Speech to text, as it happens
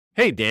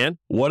Hey, Dan,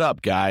 What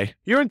up, guy?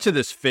 you're into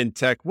this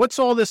fintech. What's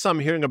all this I'm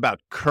hearing about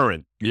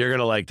Current? You're going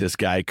to like this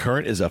guy.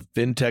 Current is a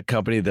fintech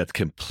company that's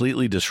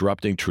completely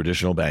disrupting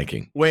traditional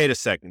banking. Wait a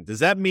second. Does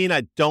that mean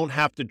I don't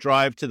have to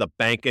drive to the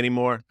bank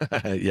anymore?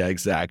 Yeah,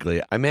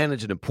 exactly. I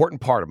manage an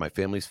important part of my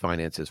family's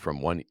finances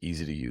from one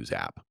easy-to-use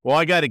app. Well,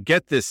 I got to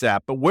get this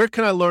app, but where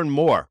can I learn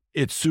more?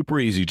 It's super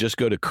easy. Just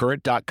go to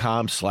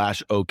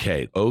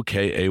current.com/OK,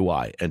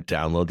 OKAY, and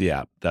download the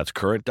app. That's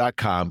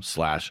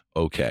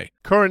current.com/OK.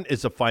 Current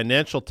is a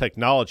financial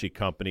technology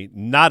company,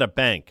 not a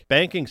bank.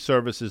 Banking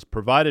services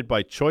provided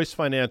by Choice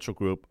Financial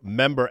Group,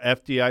 member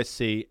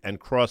FDIC, and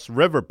Cross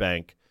River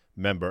Bank,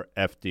 member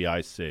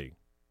FDIC.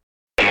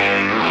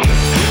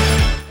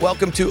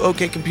 Welcome to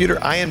OK Computer.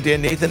 I am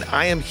Dan Nathan.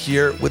 I am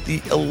here with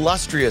the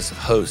illustrious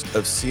host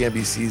of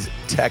CNBC's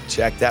Tech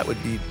Check. That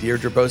would be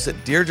Deirdre Bosa.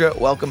 Deirdre,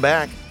 welcome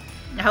back.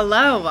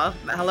 Hello. Well,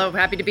 hello.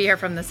 Happy to be here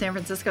from the San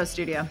Francisco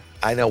studio.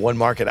 I know, one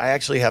market. I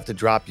actually have to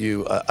drop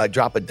you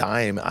drop a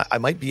dime. I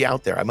might be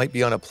out there. I might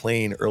be on a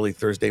plane early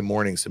Thursday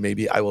morning, so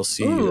maybe I will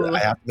see you. I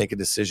have to make a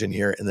decision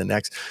here in the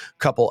next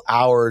couple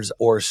hours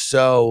or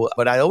so.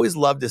 But I always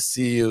love to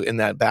see you in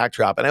that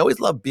backdrop, and I always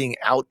love being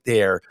out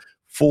there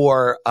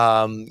for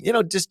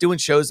just doing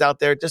shows out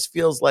there. It just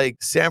feels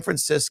like San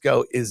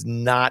Francisco is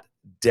not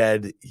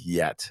dead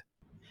yet.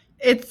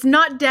 It's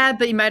not dead,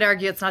 but you might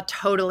argue it's not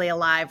totally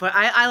alive. But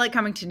I like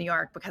coming to New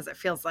York because it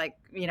feels like,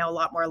 a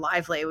lot more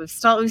lively. We've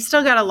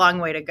still got a long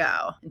way to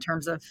go in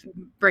terms of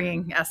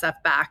bringing SF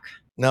back.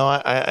 No,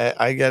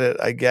 I get it.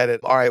 I get it.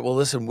 All right. Well,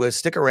 listen, we'll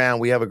stick around.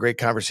 We have a great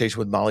conversation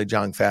with Molly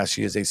Jong-Fast.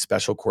 She is a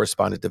special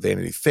correspondent to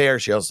Vanity Fair.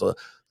 She also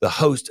the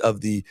host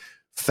of the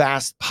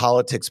Fast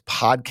Politics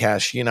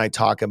podcast. She and I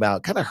talk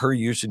about kind of her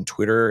use in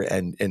Twitter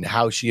and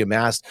how she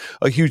amassed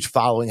a huge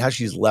following, how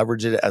she's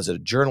leveraged it as a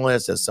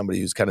journalist, as somebody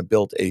who's kind of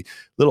built a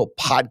little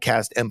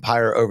podcast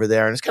empire over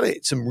there. And it's kind of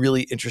some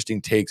really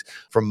interesting takes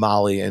from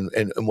Molly and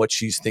what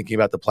she's thinking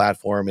about the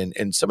platform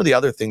and some of the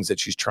other things that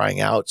she's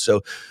trying out.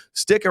 So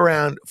stick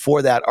around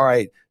for that. All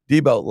right.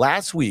 Debo,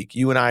 last week,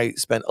 you and I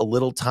spent a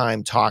little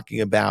time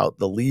talking about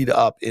the lead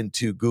up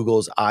into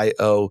Google's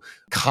I/O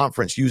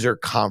conference, user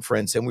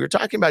conference. And we were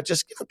talking about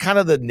just kind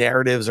of the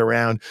narratives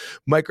around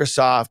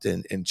Microsoft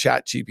and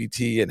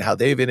ChatGPT and how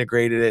they've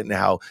integrated it and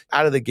how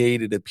out of the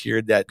gate it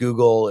appeared that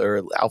Google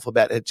or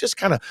Alphabet had just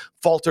kind of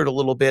faltered a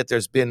little bit.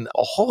 There's been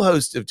a whole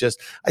host of just,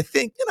 I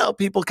think,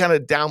 people kind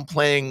of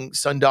downplaying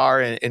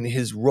Sundar and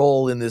his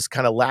role in this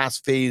kind of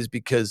last phase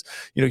because,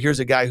 here's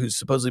a guy who's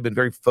supposedly been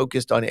very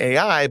focused on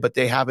AI, but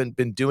they haven't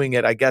been doing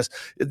it. I guess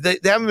they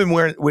haven't been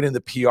winning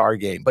the PR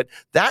game. But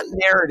that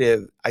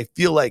narrative, I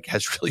feel like,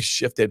 has really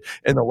shifted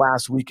in the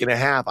last week and a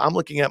half. I'm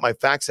looking at my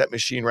FactSet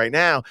machine right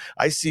now.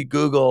 I see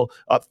Google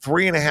up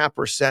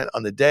 3.5%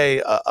 on the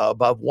day,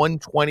 above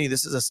 120.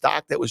 This is a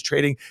stock that was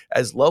trading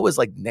as low as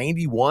like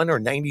 91 or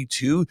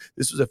 92.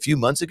 This was a few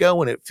months ago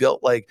when it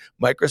felt like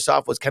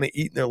Microsoft was kind of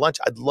eating their lunch.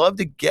 I'd love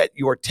to get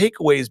your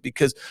takeaways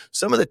because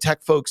some of the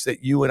tech folks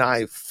that you and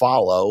I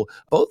follow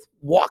both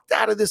walked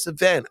out of this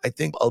event, I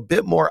think, a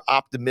bit more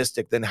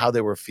optimistic than how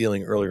they were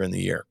feeling earlier in the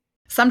year.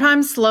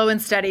 Sometimes slow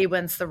and steady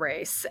wins the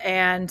race.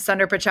 And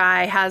Sundar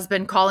Pichai has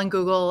been calling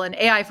Google an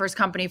AI first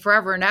company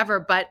forever and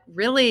ever. But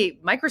really,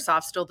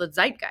 Microsoft stole the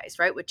zeitgeist,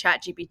 right, with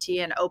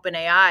ChatGPT and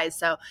OpenAI.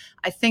 So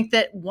I think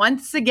that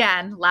once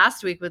again,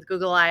 last week with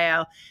Google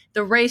I/O,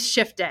 the race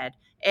shifted.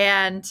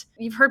 And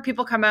you've heard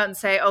people come out and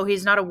say, oh,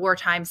 he's not a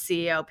wartime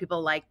CEO.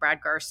 People like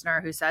Brad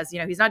Gerstner, who says,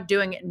 he's not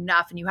doing it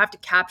enough. And you have to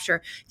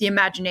capture the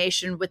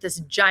imagination with this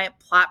giant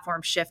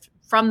platform shift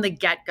from the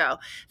get-go.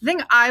 The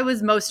thing I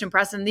was most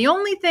impressed in, the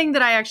only thing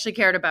that I actually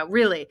cared about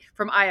really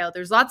from I/O,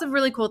 there's lots of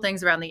really cool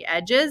things around the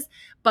edges,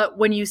 but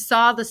when you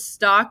saw the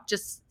stock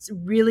just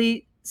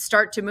really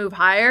start to move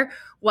higher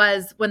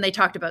was when they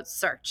talked about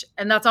search.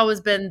 And that's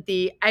always been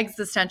the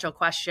existential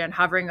question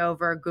hovering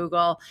over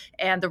Google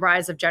and the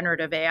rise of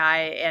generative AI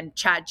and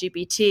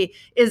ChatGPT.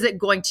 Is it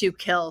going to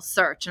kill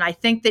search? And I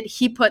think that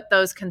he put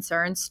those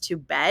concerns to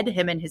bed,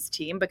 him and his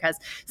team, because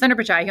Sundar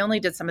Pichai, he only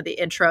did some of the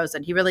intros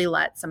and he really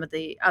let some of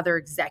the other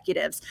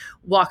executives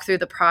walk through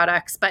the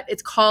products. But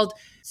it's called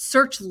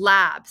Search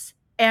Labs.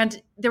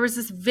 And there was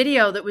this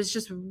video that was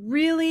just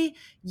really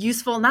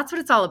useful. And that's what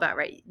it's all about,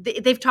 right?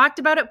 They've talked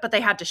about it, but they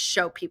had to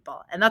show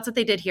people. And that's what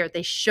they did here.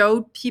 They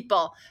showed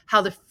people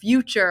how the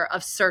future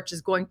of search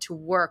is going to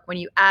work when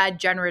you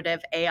add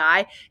generative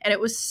AI. And it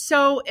was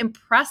so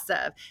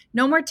impressive.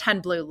 No more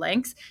 10 blue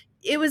links.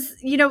 It was,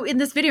 in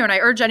this video, and I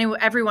urge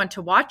everyone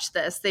to watch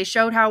this, they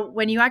showed how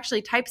when you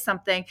actually type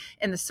something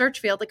in the search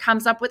field, it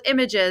comes up with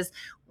images,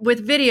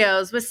 with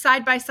videos, with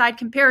side-by-side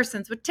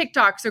comparisons, with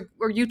TikToks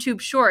or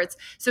YouTube Shorts.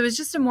 So it was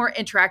just a more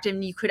interactive,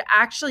 and you could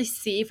actually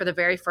see for the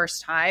very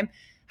first time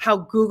how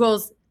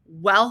Google's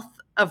wealth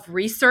of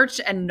research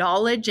and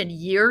knowledge and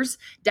years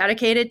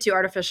dedicated to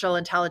artificial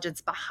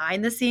intelligence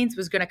behind the scenes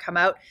was going to come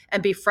out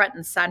and be front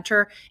and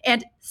center.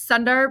 And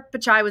Sundar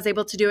Pichai was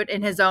able to do it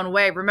in his own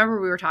way.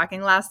 Remember, we were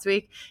talking last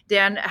week,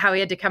 Dan, how he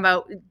had to come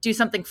out, do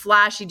something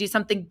flashy, do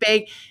something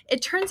big.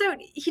 It turns out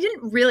he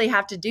didn't really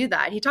have to do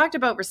that. He talked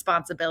about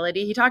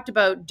responsibility. He talked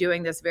about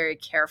doing this very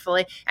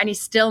carefully, and he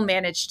still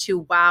managed to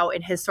wow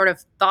in his sort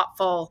of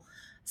thoughtful,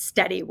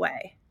 steady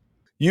way.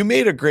 You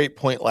made a great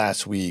point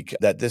last week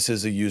that this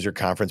is a user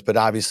conference, but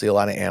obviously a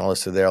lot of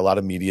analysts are there, a lot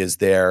of media is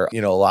there, a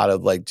lot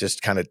of like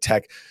just kind of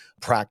tech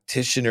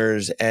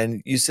practitioners.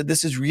 And you said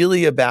this is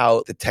really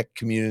about the tech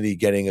community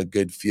getting a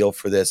good feel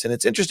for this. And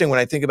it's interesting when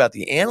I think about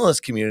the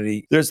analyst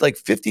community, there's like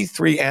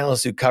 53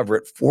 analysts who cover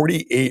it,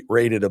 48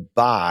 rated a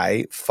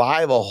buy,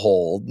 5 a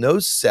hold, no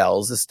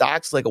sells. The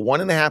stock's like a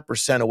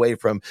 1.5% away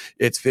from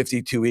its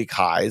 52-week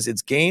highs.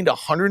 It's gained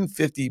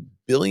 $150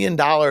 billion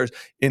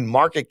in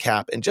market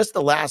cap in just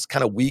the last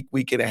kind of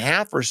week and a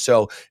half or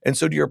so. And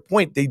so to your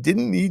point, they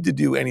didn't need to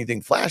do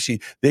anything flashy.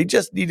 They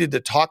just needed to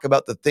talk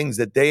about the things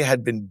that they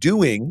had been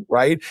doing,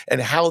 right? And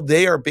how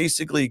they are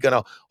basically going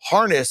to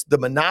harness the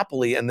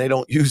monopoly. And they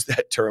don't use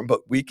that term,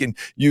 but we can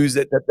use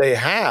it that they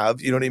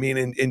have, you know what I mean,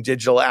 in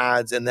digital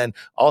ads and then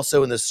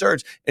also in the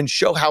search, and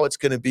show how it's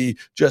going to be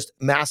just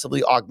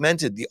massively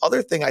augmented. The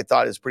other thing I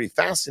thought is pretty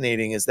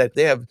fascinating is that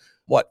they have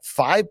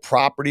 5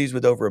 properties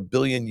with over 1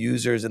 billion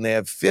users, and they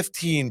have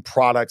 15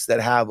 products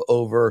that have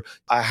over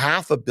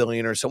 500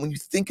 million or so. When you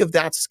think of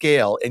that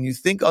scale and you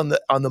think on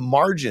the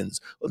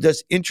margins of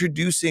just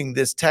introducing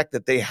this tech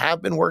that they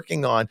have been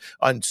working on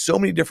so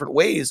many different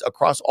ways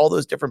across all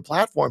those different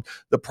platforms,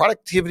 the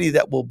productivity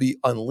that will be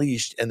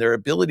unleashed and their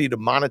ability to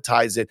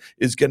monetize it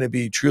is going to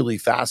be truly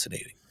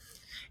fascinating.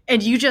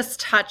 And you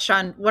just touch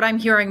on what I'm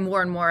hearing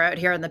more and more out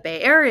here in the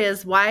Bay Area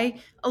is why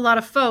a lot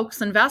of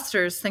folks,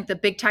 investors, think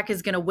that big tech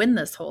is going to win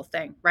this whole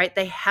thing, right?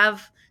 They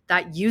have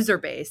that user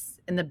base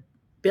in the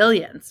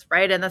billions,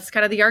 right? And that's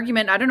kind of the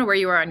argument. I don't know where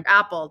you are on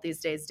Apple these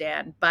days,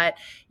 Dan, but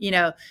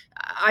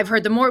I've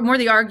heard the more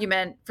the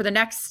argument for the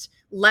next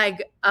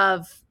leg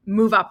of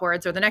move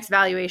upwards or the next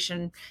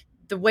valuation,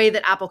 the way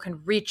that Apple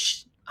can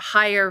reach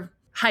higher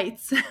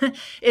heights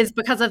is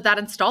because of that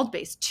installed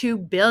base, 2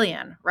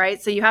 billion,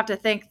 right? So you have to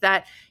think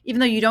that even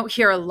though you don't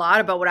hear a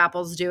lot about what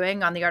Apple's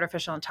doing on the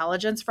artificial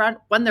intelligence front,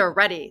 when they're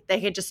ready,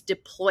 they can just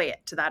deploy it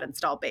to that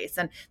installed base.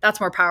 And that's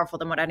more powerful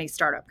than what any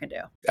startup can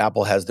do.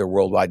 Apple has their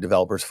Worldwide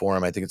Developers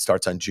Forum. I think it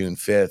starts on June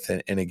 5th.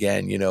 And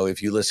again,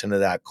 if you listen to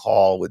that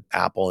call with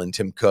Apple and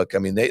Tim Cook, I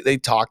mean, they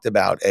talked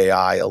about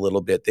AI a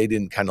little bit. They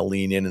didn't kind of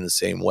lean in the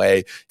same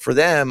way. For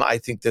them, I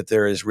think that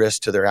there is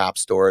risk to their app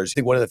stores. I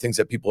think one of the things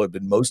that people have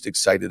been most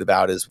excited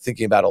about is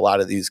thinking about a lot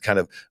of these kind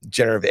of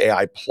generative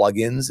AI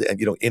plugins and,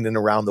 in and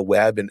around the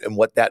web and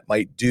what that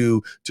might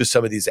do to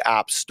some of these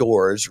app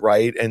stores,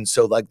 right? And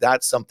so like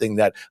that's something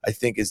that I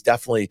think is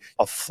definitely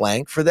a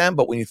flank for them.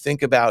 But when you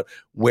think about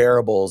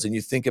wearables and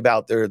you think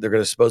about they're going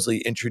to supposedly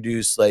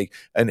introduce like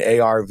an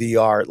AR,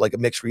 VR, like a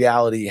mixed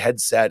reality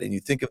headset, and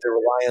you think of their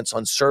reliance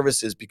on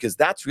services, because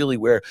that's really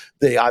where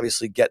they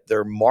obviously get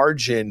their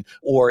margin,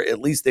 or at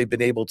least they've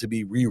been able to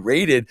be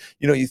re-rated.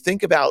 You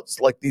think about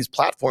like these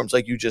platforms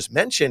like you just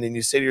mentioned, and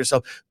you say to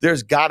yourself,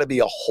 there's got to be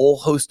a whole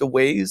host of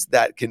ways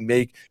that can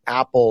make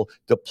Apple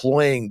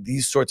deploying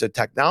these sorts of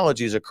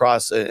technologies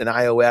across an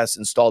iOS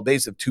installed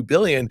base of 2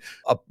 billion,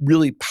 a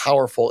really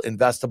powerful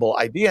investable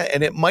idea.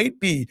 And it might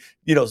be,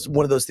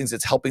 one of those things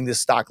that's helping this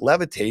stock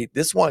levitate.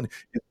 This one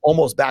is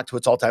almost back to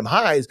its all-time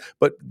highs,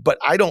 but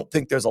I don't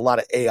think there's a lot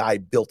of AI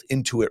built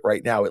into it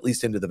right now, at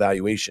least into the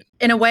valuation.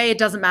 In a way, it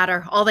doesn't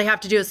matter. All they have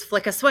to do is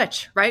flick a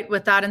switch, right,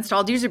 with that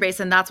installed user base.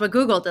 And that's what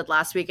Google did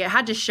last week. It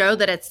had to show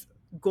that it's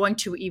going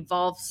to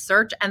evolve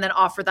search and then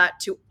offer that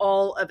to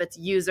all of its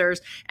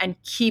users and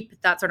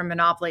keep that sort of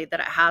monopoly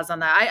that it has on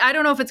that. I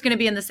don't know if it's going to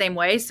be in the same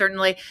way.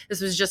 Certainly, this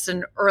was just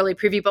an early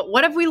preview. But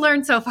what have we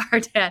learned so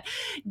far, Dan?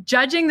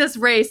 Judging this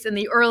race in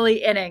the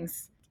early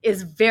innings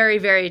is very,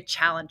 very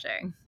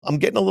challenging. I'm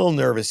getting a little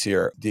nervous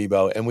here,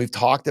 Debo, and we've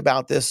talked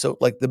about this. So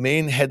like the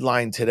main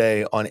headline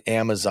today on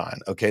Amazon,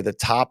 okay, the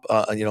top,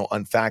 on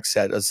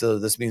FactSet. So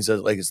this means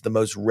that like it's the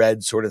most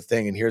read sort of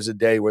thing. And here's a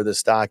day where the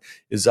stock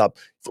is up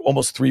for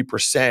almost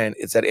 3%.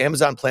 It's that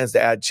Amazon plans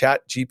to add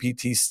Chat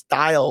GPT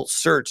style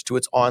search to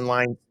its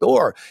online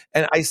store.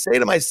 And I say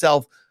to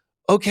myself,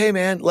 okay,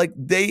 man, like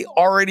they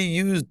already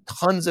use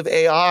tons of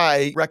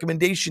AI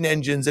recommendation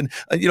engines and,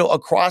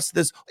 across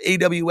this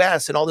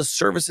AWS and all the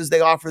services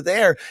they offer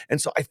there. And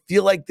so I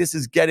feel like this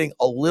is getting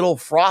a little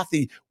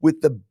frothy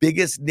with the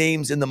biggest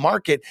names in the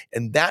market.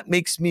 And that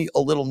makes me a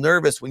little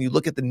nervous when you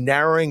look at the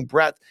narrowing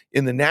breadth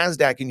in the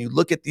NASDAQ and you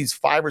look at these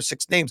 5 or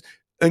 6 names,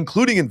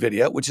 including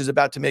NVIDIA, which is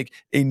about to make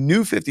a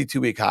new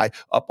 52-week high,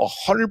 up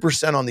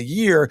 100% on the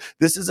year.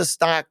 This is a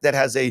stock that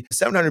has a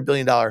 $700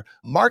 billion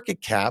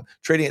market cap,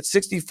 trading at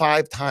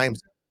 65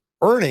 times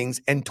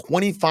earnings and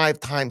 25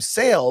 times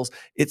sales,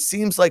 it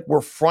seems like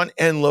we're front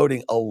end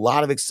loading a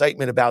lot of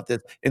excitement about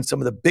this in some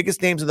of the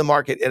biggest names in the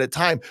market at a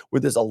time where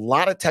there's a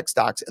lot of tech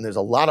stocks and there's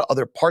a lot of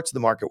other parts of the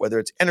market, whether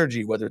it's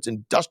energy, whether it's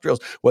industrials,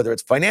 whether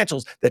it's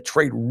financials, that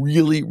trade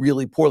really,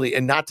 really poorly.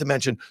 And not to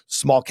mention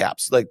small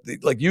caps. Like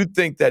you'd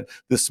think that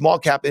the small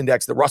cap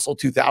index, the Russell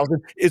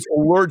 2000, is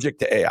allergic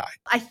to AI.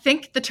 I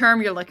think the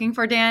term you're looking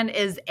for, Dan,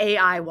 is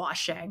AI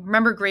washing.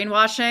 Remember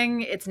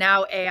greenwashing? It's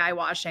now AI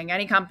washing.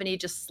 Any company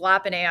just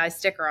slap an AI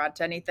sticker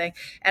onto anything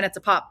and it's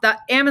a pop. The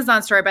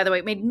Amazon story, by the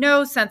way, made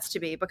no sense to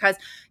me because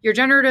your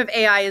generative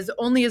AI is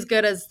only as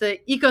good as the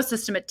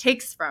ecosystem it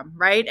takes from,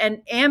 right?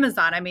 And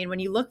Amazon, I mean, when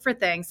you look for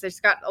things, there's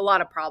got a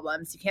lot of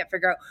problems. You can't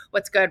figure out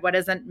what's good, what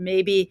isn't.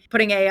 Maybe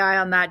putting AI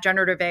on that,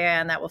 generative AI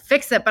on that will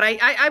fix it. But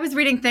I was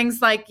reading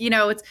things like,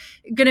 it's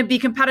going to be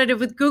competitive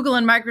with Google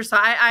and Microsoft.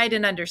 I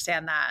didn't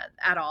understand that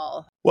at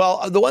all.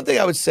 Well, the one thing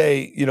I would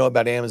say,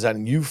 about Amazon,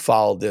 and you've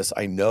followed this,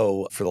 I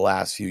know, for the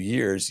last few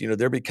years,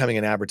 they're becoming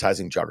an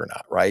advertising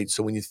juggernaut, right?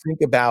 So when you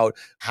think about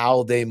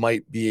how they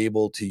might be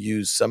able to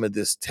use some of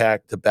this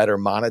tech to better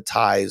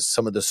monetize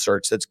some of the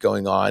search that's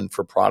going on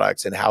for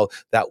products and how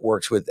that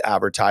works with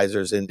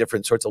advertisers and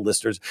different sorts of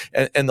listers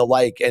and the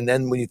like. And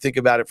then when you think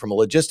about it from a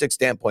logistics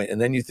standpoint, and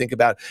then you think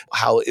about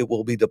how it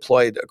will be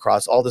deployed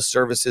across all the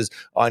services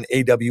on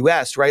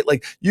AWS, right?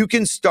 Like you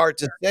can start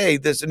to say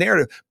there's a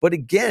narrative, but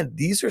again,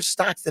 these are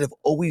stocks that have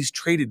always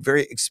traded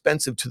very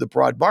expensive to the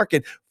broad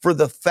market for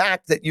the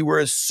fact that you were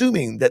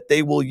assuming that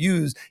they will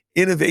use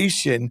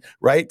innovation,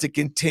 right, to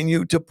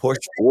continue to push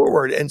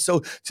forward. And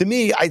so to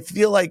me, I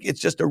feel like it's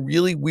just a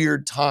really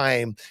weird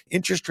time.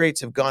 Interest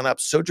rates have gone up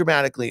so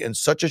dramatically in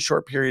such a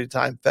short period of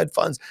time. Fed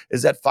funds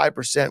is at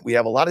 5%. We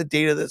have a lot of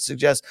data that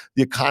suggests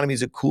the economy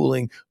is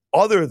cooling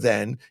other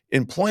than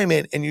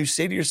employment. And you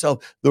say to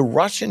yourself, the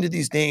rush into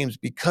these names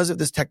because of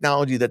this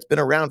technology that's been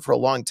around for a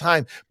long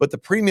time, but the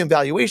premium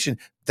valuation,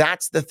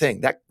 that's the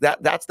thing.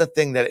 That's the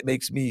thing that it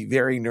makes me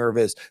very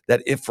nervous,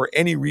 that if for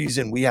any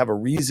reason we have a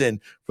reason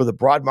for the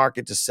broad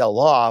market to sell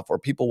off or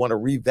people want to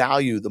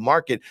revalue the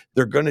market,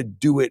 they're going to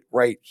do it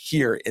right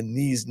here in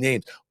these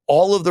names.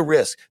 All of the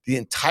risk, the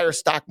entire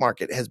stock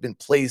market has been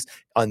placed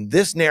on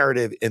this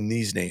narrative in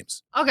these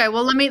names. Okay,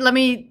 well, let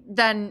me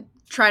then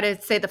try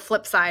to say the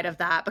flip side of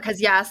that,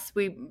 because yes,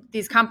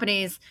 these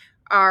companies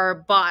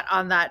are bought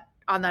on that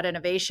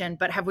innovation,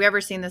 but have we ever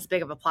seen this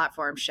big of a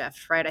platform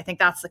shift, right? I think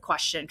that's the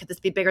question. Could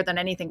this be bigger than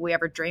anything we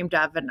ever dreamed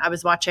of? And I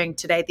was watching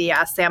today the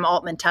Sam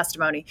Altman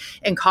testimony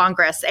in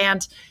Congress,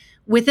 and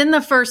within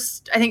the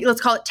first, I think, let's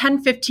call it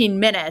 10, 15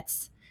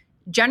 minutes,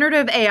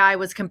 generative AI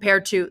was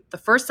compared to the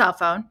first cell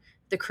phone,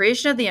 the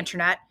creation of the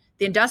internet,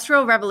 the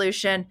Industrial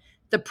Revolution,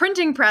 the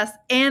printing press,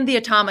 and the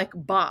atomic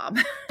bomb.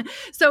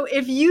 So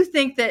if you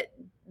think that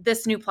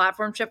this new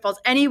platform shift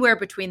falls anywhere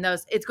between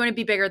those, it's going to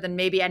be bigger than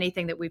maybe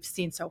anything that we've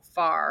seen so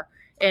far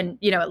in,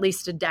 at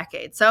least a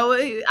decade. So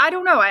I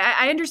don't know.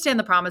 I understand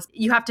the promise.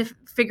 You have to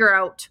figure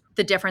out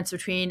the difference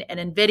between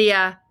an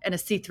NVIDIA and a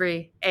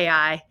C3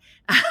 AI.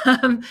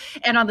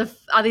 And on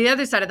the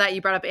other side of that,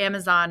 you brought up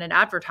Amazon and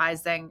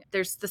advertising.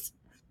 There's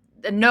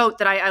a note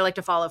that I like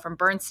to follow from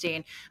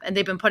Bernstein, and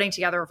they've been putting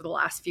together over the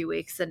last few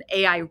weeks an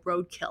AI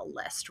roadkill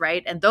list,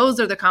 right? And those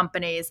are the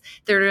companies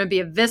that are going to be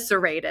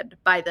eviscerated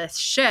by this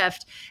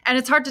shift. And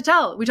it's hard to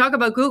tell. We talk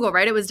about Google,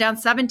 right? It was down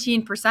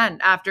 17%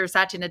 after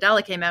Satya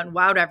Nadella came out and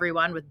wowed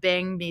everyone with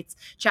Bing meets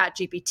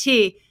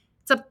ChatGPT.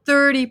 It's up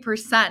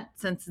 30%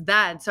 since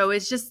then. So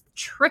it's just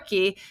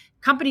tricky.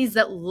 Companies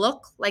that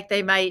look like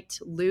they might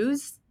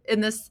lose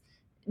in this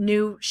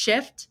new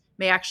shift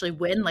may actually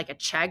win, like a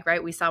Chegg,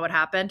 right? We saw what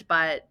happened,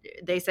 but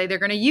they say they're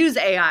going to use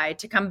AI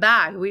to come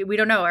back. We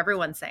don't know.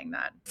 Everyone's saying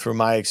that. From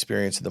my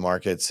experience in the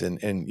markets, and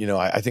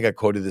I think I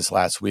quoted this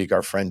last week.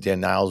 Our friend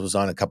Dan Niles was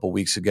on a couple of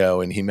weeks ago,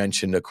 and he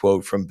mentioned a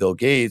quote from Bill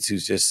Gates,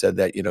 who's just said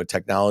that,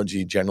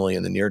 technology generally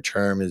in the near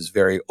term is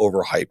very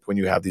overhyped when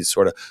you have these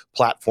sort of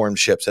platform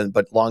shifts,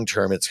 but long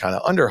term, it's kind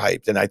of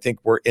underhyped. And I think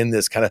we're in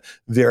this kind of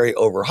very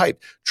overhyped.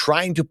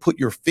 Trying to put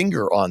your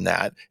finger on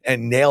that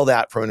and nail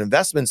that from an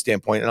investment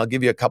standpoint, and I'll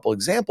give you a couple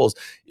examples,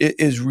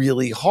 is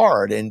really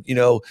hard. And,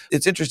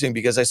 it's interesting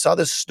because I saw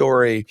this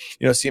story,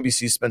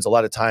 CNBC spends a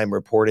lot of time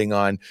reporting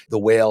on the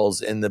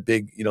whales and the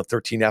big,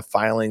 13F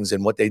filings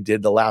and what they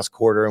did the last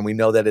quarter. And we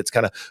know that it's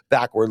kind of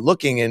backward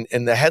looking.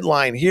 And the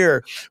headline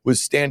here was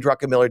Stan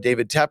Druckenmiller,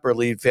 David Tepper,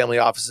 lead family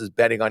offices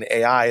betting on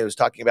AI. It was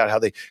talking about how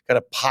they kind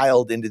of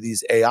piled into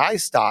these AI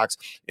stocks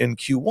in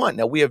Q1.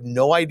 Now, we have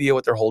no idea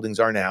what their holdings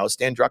are now.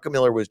 Stan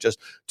Druckenmiller was just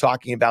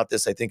talking about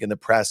this, I think, in the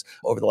press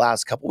over the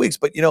last couple of weeks.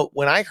 But,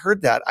 when I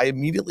heard that, I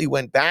immediately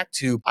went back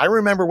to, I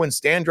remember when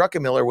Stan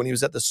Druckenmiller, when he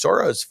was at the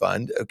Soros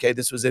Fund, okay,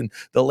 this was in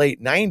the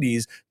late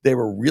 90s, they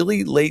were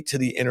really late to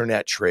the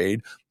internet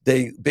trade.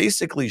 They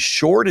basically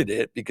shorted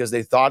it because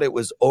they thought it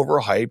was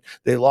overhyped.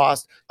 They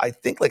lost, I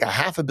think, like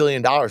 $500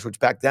 million, which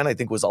back then I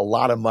think was a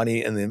lot of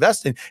money in the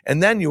investing.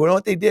 And then you know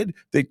what they did?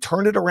 They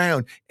turned it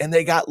around and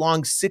they got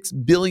long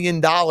 $6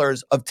 billion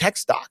of tech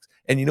stocks.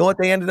 And you know what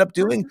they ended up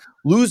doing?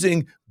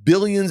 Losing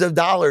billions of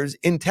dollars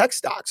in tech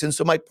stocks. And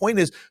so my point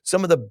is,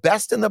 some of the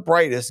best and the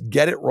brightest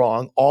get it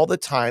wrong all the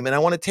time. And I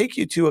want to take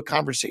you to a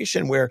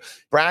conversation where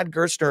Brad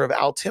Gerstner of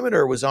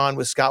Altimeter was on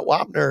with Scott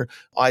Wapner,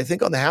 I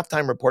think on the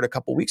halftime report a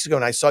couple of weeks ago.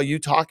 And I saw you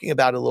talking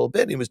about it a little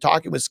bit. And he was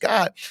talking with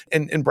Scott.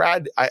 And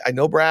Brad, I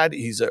know Brad.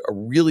 He's a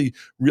really,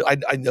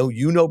 I know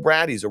you know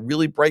Brad. He's a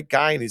really bright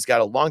guy, and he's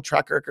got a long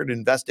track record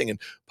investing in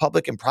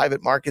public and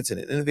private markets and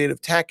in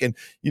innovative tech. And,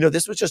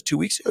 this was just 2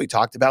 weeks ago. He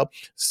talked about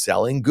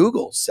selling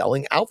Google,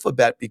 selling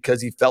Alphabet,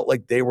 because he felt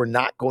like they were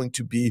not going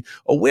to be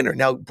a winner.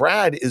 Now,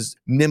 Brad is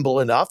nimble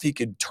enough. He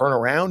could turn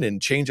around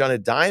and change on a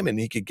dime, and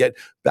he could get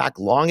back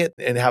long it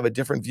and have a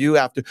different view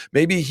after.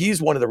 Maybe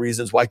he's one of the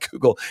reasons why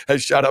Google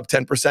has shot up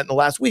 10% in the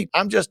last week.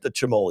 I'm just a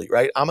chamoli,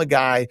 right? I'm a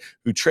guy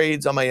who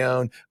trades on my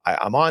own.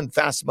 I'm on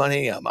Fast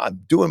Money. I'm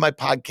doing my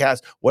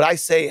podcast. What I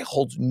say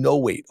holds no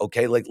weight,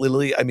 okay? Like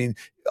literally, I mean,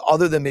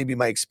 other than maybe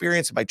my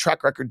experience and my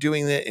track record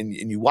doing it, and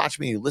you watch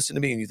me, you listen to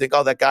me, and you think,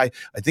 oh, that guy,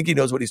 I think he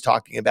knows what he's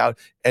talking about,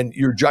 and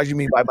you're judging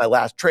me by my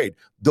last trade.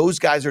 Those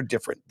guys are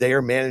different. They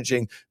are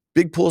managing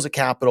big pools of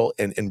capital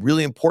and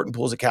really important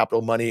pools of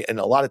capital money. And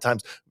a lot of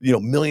times,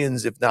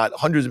 millions, if not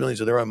hundreds of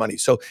millions of their own money.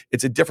 So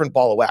it's a different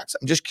ball of wax.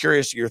 I'm just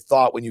curious your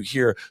thought when you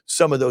hear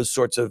some of those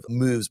sorts of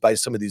moves by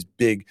some of these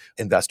big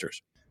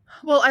investors.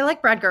 Well, I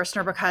like Brad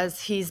Gerstner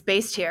because he's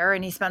based here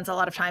and he spends a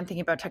lot of time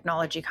thinking about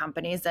technology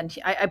companies. And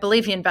I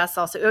believe he invests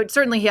also.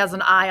 Certainly, he has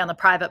an eye on the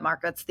private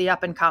markets, the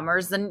up and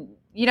comers. And,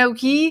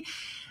 he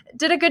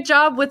did a good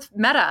job with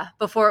Meta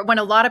before, when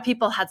a lot of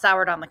people had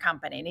soured on the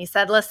company. And he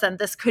said, listen,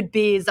 this could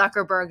be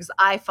Zuckerberg's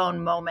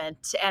iPhone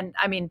moment. And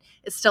I mean,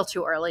 it's still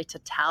too early to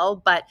tell,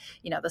 but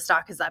the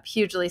stock is up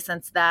hugely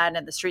since then,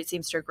 and the street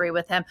seems to agree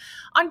with him.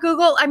 On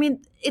Google, I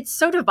mean, it's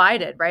so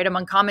divided, right,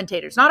 among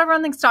commentators. Not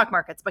everyone thinks stock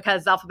markets,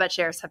 because Alphabet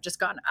shares have just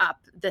gone up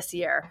this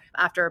year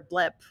after a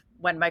blip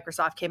when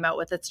Microsoft came out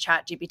with its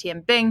Chat GPT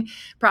and Bing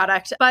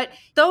product. But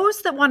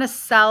those that want to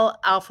sell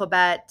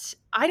Alphabet,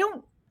 I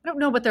don't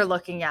know what they're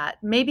looking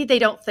at. Maybe they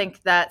don't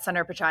think that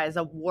Sundar Pichai is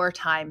a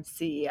wartime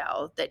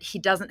CEO, that he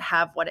doesn't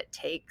have what it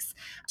takes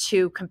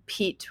to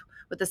compete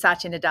with the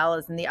Satya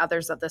Nadellas and the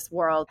others of this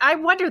world. I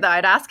wonder, though,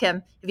 I'd ask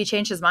him if he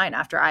changed his mind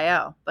after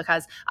I.O.,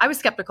 because I was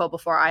skeptical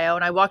before I.O.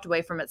 and I walked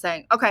away from it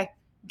saying, okay,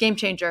 game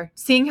changer.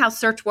 Seeing how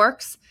search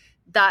works,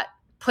 that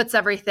puts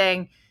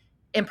everything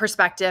in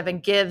perspective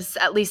and gives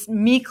at least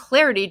me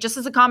clarity. Just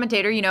as a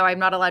commentator, I'm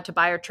not allowed to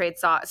buy or trade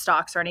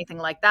stocks or anything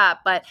like that.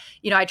 But,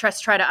 I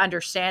try to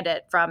understand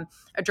it from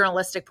a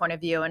journalistic point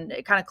of view. And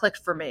it kind of clicked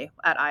for me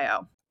at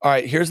I.O. All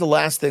right, here's the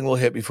last thing we'll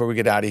hit before we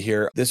get out of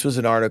here. This was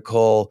an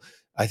article,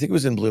 I think it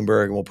was in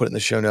Bloomberg, and we'll put it in the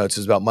show notes.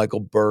 It's about Michael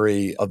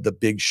Burry of the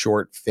Big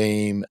Short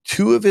fame.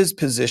 Two of his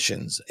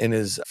positions in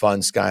his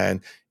fund,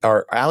 Skyan,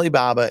 are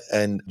Alibaba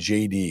and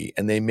JD,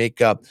 and they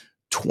make up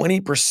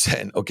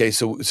 20%. Okay,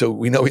 so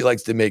we know he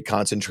likes to make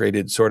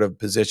concentrated sort of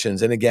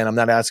positions. And again, I'm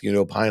not asking you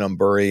to opine on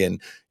Burry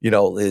and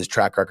his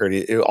track record.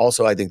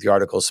 Also, I think the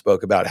article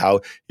spoke about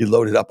how he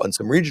loaded up on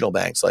some regional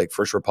banks like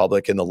First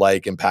Republic and the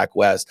like, and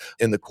PacWest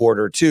in the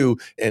quarter too.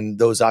 And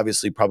those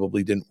obviously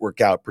probably didn't work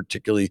out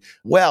particularly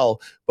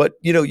well. But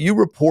you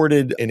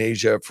reported in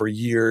Asia for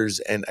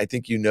years, and I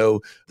think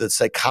the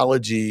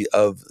psychology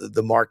of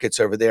the markets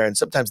over there, and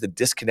sometimes the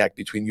disconnect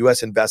between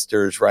U.S.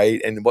 investors,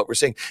 right, and what we're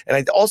seeing. And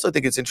I also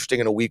think it's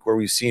interesting in a week where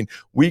we've seen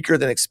weaker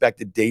than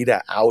expected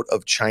data out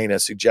of China,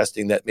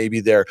 suggesting that maybe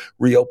their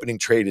reopening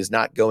trade is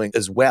not going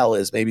as well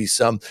as maybe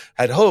some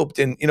had hoped.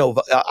 And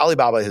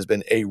Alibaba has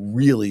been a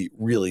really,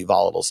 really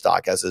volatile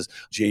stock, as is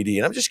JD.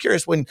 And I'm just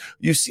curious, when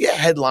you see a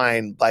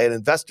headline by an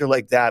investor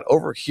like that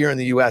over here in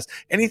the U.S.,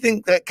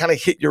 anything that kind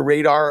of hit your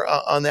radar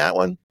on that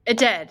one? It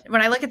did.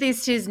 When I look at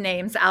these two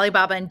names,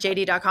 Alibaba and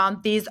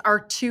JD.com, these are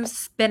two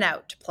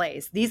spin-out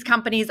plays. These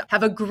companies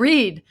have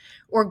agreed,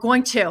 or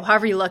going to,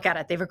 however you look at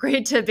it, they've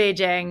agreed to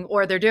Beijing,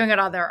 or they're doing it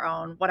on their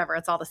own, whatever,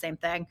 it's all the same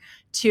thing,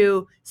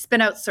 to spin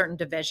out certain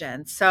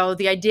divisions. So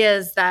the idea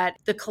is that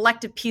the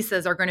collective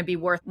pieces are going to be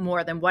worth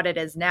more than what it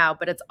is now,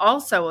 but it's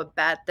also a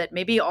bet that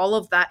maybe all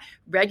of that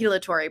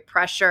regulatory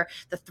pressure,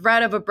 the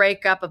threat of a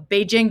breakup, of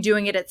Beijing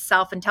doing it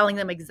itself and telling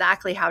them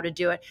exactly how to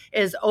do it,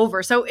 is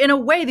over. So in a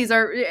way,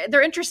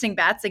 they're interesting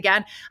bets.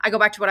 Again, I go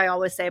back to what I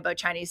always say about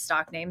Chinese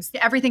stock names.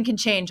 Everything can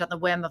change on the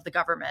whim of the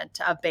government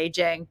of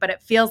Beijing, but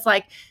it feels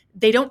like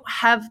they don't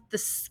have the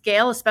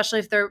scale,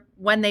 especially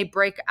when they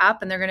break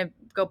up and they're going to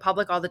go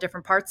public, all the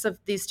different parts of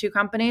these two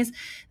companies,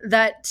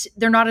 that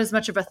they're not as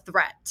much of a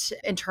threat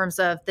in terms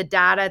of the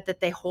data that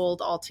they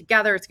hold all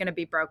together. It's going to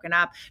be broken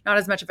up, not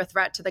as much of a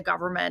threat to the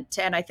government.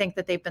 And I think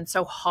that they've been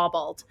so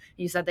hobbled.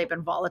 You said they've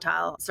been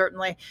volatile.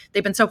 Certainly,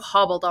 they've been so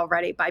hobbled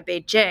already by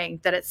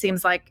Beijing that it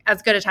seems like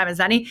as good a time as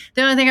any.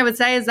 The only thing I would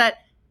say is that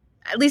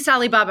at least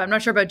Alibaba, I'm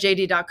not sure about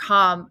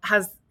JD.com,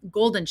 has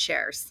golden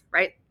shares,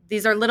 right?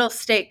 These are little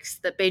stakes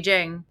that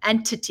Beijing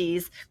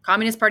entities,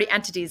 Communist Party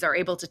entities, are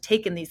able to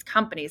take in these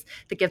companies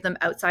that give them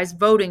outsized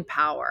voting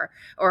power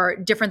or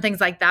different things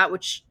like that,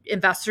 which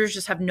investors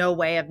just have no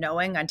way of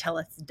knowing until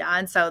it's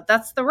done. So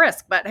that's the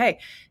risk. But hey,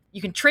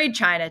 you can trade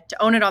China.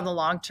 To own it on the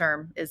long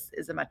term is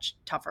a much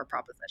tougher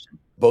proposition.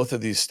 both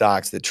of these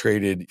stocks that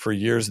traded for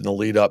years in the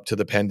lead up to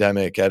the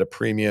pandemic at a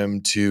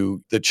premium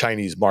to the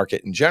Chinese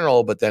market in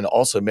general, but then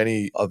also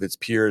many of its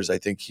peers, I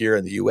think here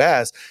in the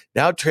US,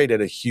 now trade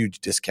at a huge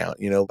discount.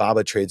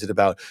 Baba trades at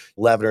about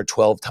 11 or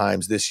 12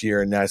 times this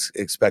year in next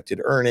expected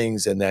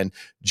earnings, and then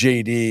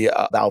JD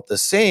about the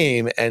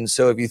same. And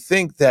so if you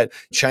think that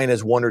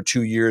China's 1 or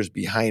 2 years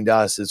behind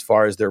us as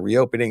far as their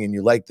reopening, and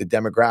you like the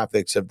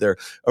demographics of their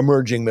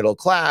emerging middle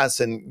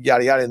class and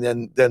yada, yada,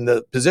 and then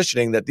the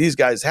positioning that these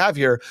guys have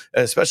here,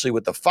 especially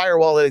with the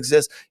firewall that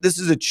exists, this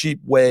is a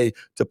cheap way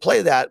to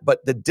play that.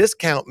 But the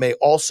discount may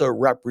also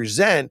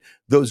represent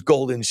those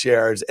golden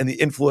shares and the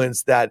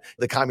influence that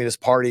the Communist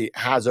Party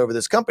has over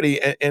this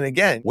company. And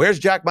again, where's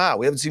Jack Ma?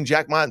 We haven't seen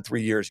Jack Ma in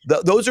 3 years.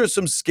 Those are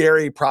some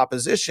scary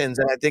propositions.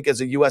 And I think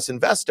as a US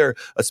investor,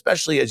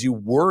 especially as you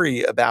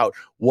worry about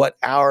what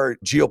our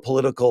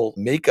geopolitical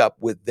makeup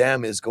with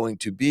them is going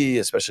to be,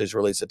 especially as it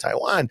relates to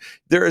Taiwan,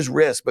 there is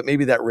risk, but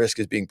maybe that risk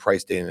is being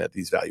priced in at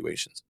these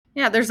valuations.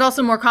 Yeah, there's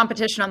also more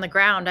competition on the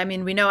ground. I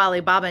mean, we know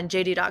Alibaba and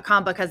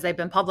JD.com because they've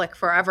been public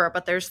forever,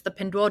 but there's the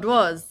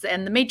Pinduoduos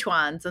and the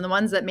Meituans and the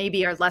ones that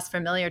maybe are less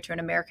familiar to an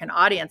American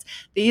audience.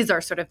 These are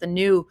sort of the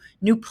new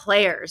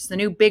players, the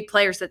new big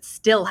players that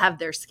still have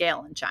their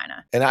scale in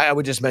China. And I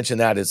would just mention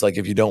that is like,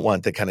 if you don't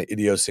want the kind of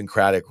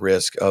idiosyncratic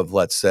risk of,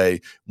 let's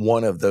say,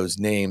 one of those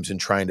names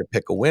and trying to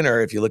pick a winner,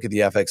 if you look at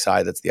the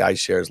FXI, that's the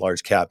iShares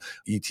large cap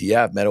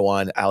ETF,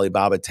 Meituan,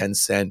 Alibaba,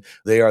 Tencent,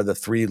 they are the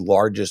three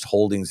largest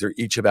holdings. They're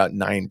each about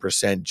 9%.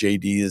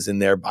 JD is in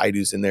there,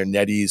 Baidu's in there,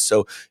 NetEase.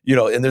 So,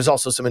 and there's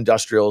also some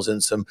industrials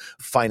and some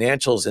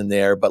financials in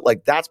there. But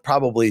like, that's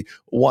probably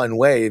one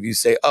way. If you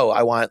say, oh,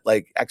 I want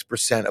like X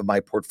percent of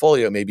my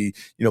portfolio, maybe,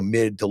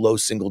 mid to low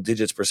single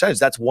digits percentage,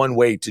 that's one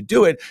way to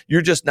do it.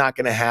 You're just not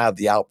going to have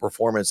the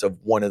outperformance of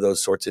one of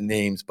those sorts of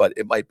names, but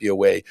it might be a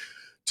way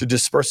to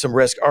disperse some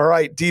risk. All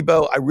right,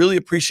 Debo, I really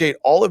appreciate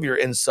all of your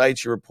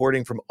insights. Your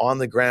reporting from on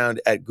the ground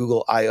at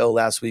Google I/O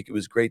last week. It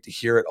was great to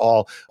hear it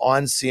all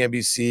on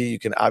CNBC. You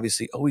can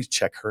obviously always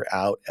check her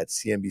out at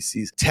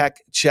CNBC's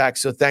Tech Check.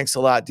 So thanks a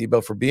lot,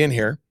 Debo, for being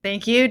here.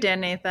 Thank you, Dan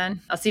Nathan.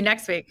 I'll see you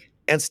next week.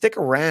 And stick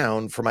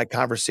around for my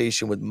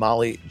conversation with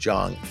Molly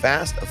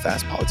Jong-Fast of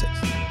Fast Politics.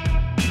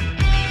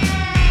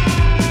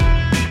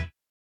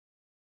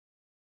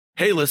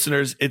 Hey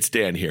listeners, it's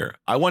Dan here.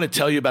 I want to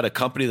tell you about a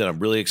company that I'm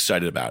really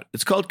excited about.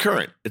 It's called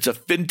Current. It's a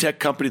fintech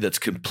company that's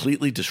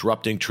completely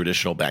disrupting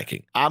traditional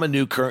banking. I'm a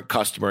new Current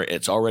customer.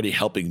 It's already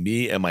helping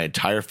me and my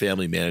entire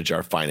family manage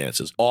our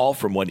finances, all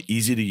from one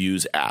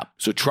easy-to-use app.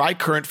 So try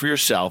Current for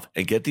yourself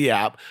and get the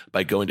app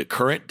by going to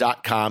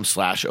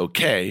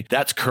current.com/OK.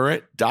 That's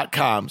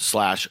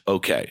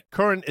current.com/OK.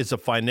 Current is a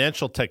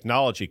financial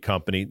technology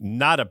company,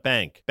 not a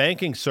bank.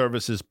 Banking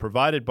services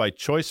provided by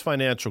Choice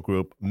Financial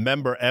Group,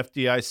 member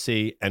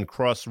FDIC, and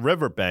Cross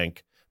River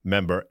Bank,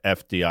 member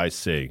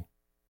FDIC.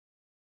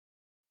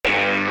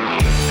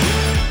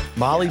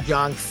 Molly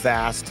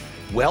Jong-Fast,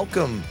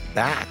 welcome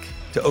back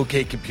to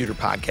OK Computer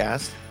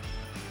Podcast.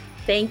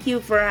 Thank you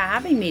for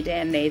having me,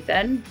 Dan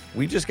Nathan.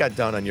 We just got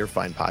done on your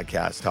fine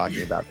podcast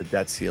talking about the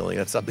debt ceiling.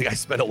 That's something I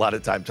spent a lot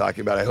of time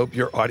talking about. I hope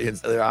your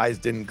audience, their eyes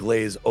didn't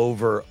glaze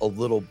over a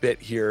little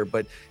bit here.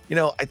 But,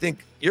 I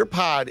think your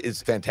pod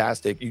is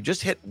fantastic. You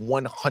just hit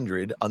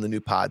 100 on the new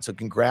pod. So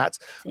congrats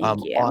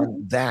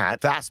on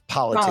that. Fast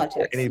Politics.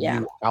 For any of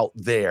you out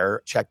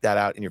there, check that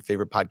out in your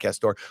favorite podcast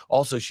store.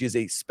 Also, she is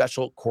a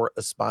special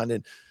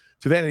correspondent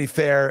to Vanity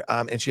Fair,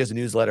 and she has a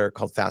newsletter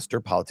called Faster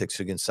Politics,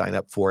 so you can sign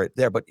up for it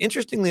there. But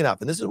interestingly enough,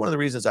 and this is one of the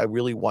reasons I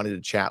really wanted to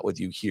chat with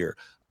you here,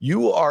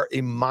 you are a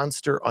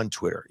monster on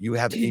Twitter. You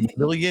have 1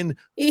 million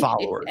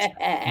followers.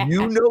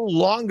 You no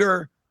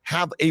longer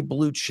have a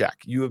blue check.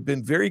 You have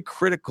been very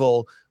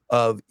critical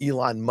of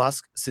Elon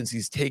Musk since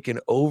he's taken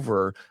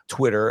over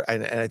Twitter.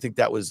 And I think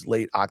that was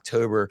late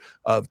October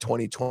of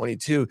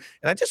 2022.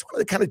 And I just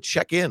wanted to kind of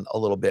check in a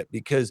little bit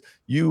because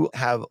you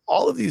have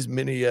all of these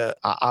mini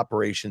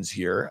operations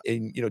here.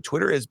 And,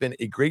 Twitter has been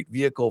a great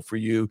vehicle for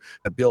you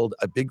to build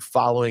a big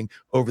following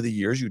over the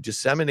years. You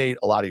disseminate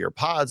a lot of your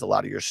pods, a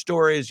lot of your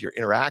stories, your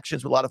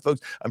interactions with a lot of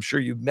folks. I'm sure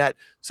you've met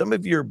some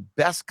of your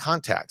best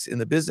contacts in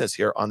the business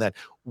here on that.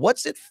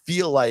 What's it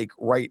feel like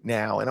right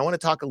now? And I want to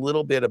talk a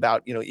little bit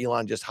about,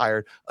 Elon just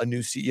hired a new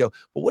CEO,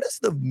 but what does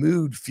the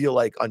mood feel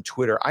like on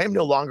Twitter? I am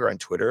no longer on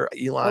Twitter.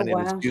 Elon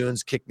and his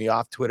goons kicked me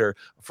off Twitter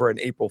for an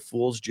April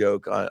Fool's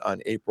joke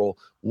on April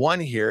 1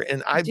 here.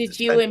 And Did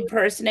you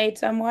impersonate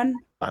someone?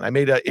 I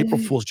made an April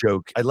Fool's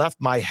joke. I left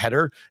my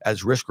header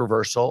as Risk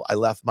Reversal. I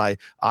left my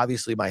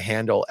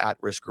handle at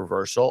Risk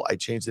Reversal. I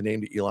changed the name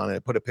to Elon and I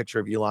put a picture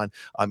of Elon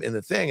in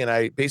the thing. And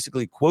I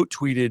basically quote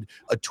tweeted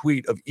a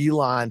tweet of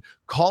Elon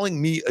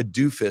calling me a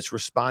doofus,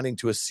 responding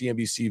to a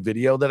CNBC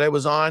video that I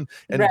was on.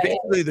 And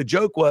basically the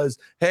joke was,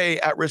 hey,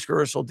 at Risk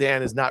Reversal,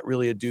 Dan is not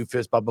really a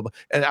doofus, blah, blah, blah.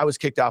 And I was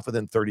kicked off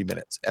within 30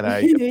 minutes and I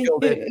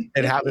appealed it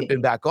and haven't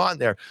been back on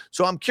there.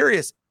 So I'm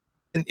curious,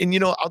 And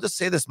I'll just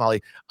say this,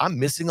 Molly, I'm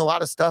missing a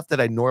lot of stuff that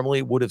I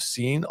normally would have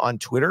seen on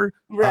Twitter.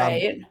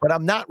 Right. But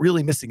I'm not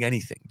really missing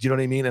anything. Do you know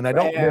what I mean? And I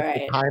Right, don't miss the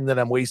right. time that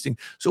I'm wasting.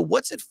 So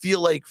what's it feel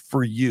like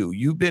for you?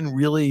 You've been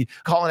really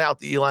calling out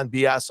the Elon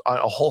BS on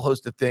a whole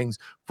host of things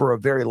for a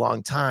very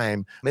long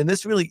time. And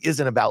this really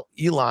isn't about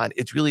Elon.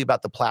 It's really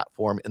about the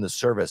platform and the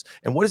service.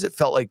 And what has it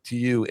felt like to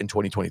you in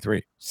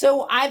 2023?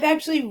 So I've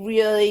actually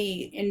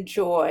really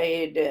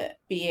enjoyed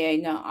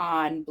being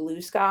on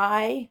Blue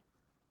Sky,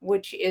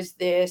 which is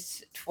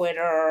this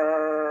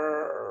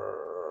Twitter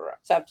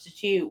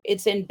substitute.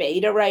 It's in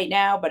beta right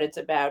now, but it's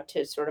about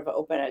to sort of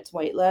open its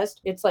wait list.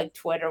 It's like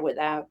Twitter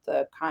without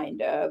the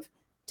kind of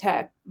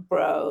tech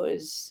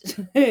bros.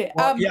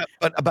 Well, yeah,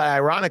 but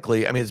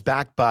ironically, I mean, it's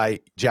backed by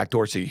Jack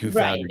Dorsey, who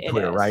Right, founded it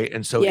Twitter, is. right?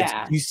 And so it's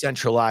Yeah,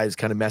 decentralized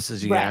kind of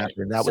messaging app, right.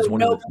 and that So was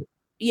one of the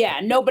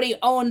nobody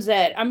owns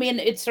it. I mean,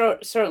 it's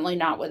certainly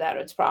not without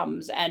its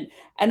problems, and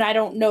I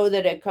don't know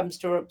that it comes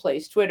to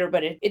replace Twitter,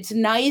 but it's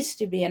nice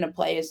to be in a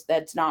place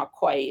that's not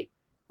quite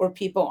where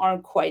people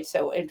aren't quite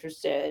so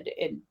interested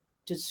in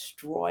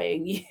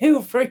destroying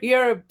you for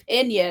your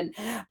opinion.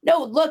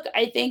 No, look,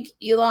 I think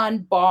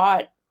Elon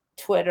bought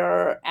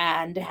Twitter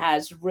and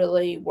has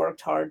really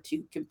worked hard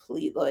to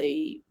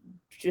completely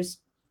just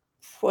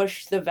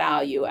push the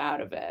value out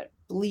of it,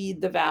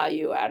 bleed the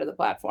value out of the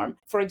platform.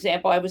 For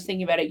example, I was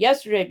thinking about it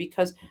yesterday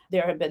because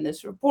there had been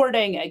this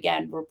reporting,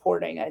 again,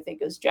 reporting I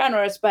think is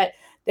generous, but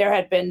there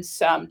had been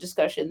some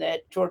discussion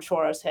that George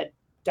Soros had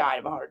died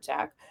of a heart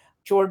attack.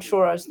 George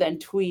Soros then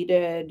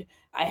tweeted,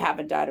 I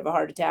haven't died of a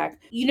heart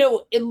attack.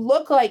 It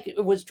looked like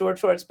it was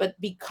George Soros, but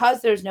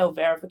because there's no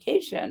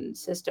verification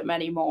system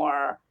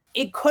anymore,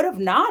 it could have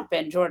not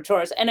been George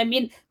Soros. And I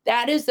mean,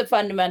 that is the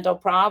fundamental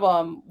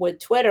problem with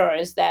Twitter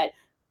is that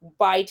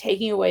by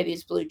taking away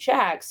these blue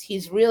checks,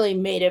 he's really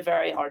made it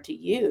very hard to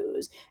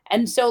use.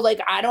 And so,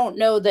 like, I don't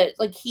know that,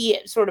 like, he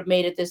sort of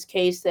made it this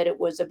case that it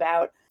was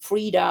about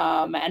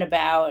freedom and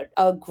about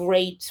a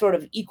great sort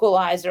of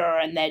equalizer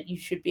and that you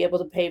should be able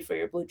to pay for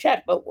your blue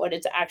check. But what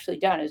it's actually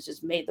done is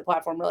just made the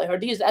platform really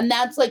hard to use. And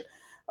that's like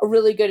a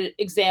really good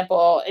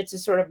example. It's a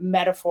sort of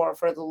metaphor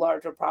for the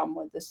larger problem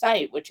with the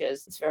site, which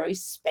is it's very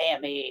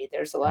spammy.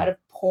 There's a lot of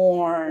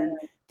porn.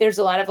 There's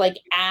a lot of like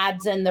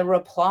ads in the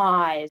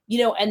replies,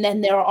 and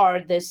then there are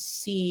this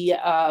sea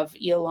of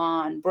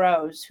Elon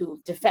bros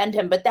who defend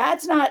him. But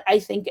that's not, I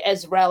think,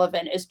 as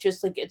relevant as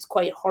just like it's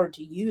quite hard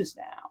to use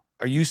now.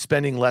 Are you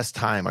spending less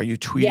time? Are you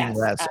tweeting Yes,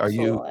 less? Are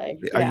you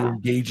absolutely. are you Yeah.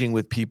 engaging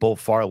with people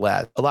far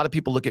less? A lot of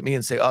people look at me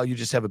and say, "Oh, you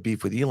just have a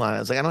beef with Elon." I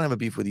was like, "I don't have a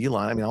beef with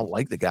Elon. I mean, I don't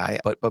like the guy,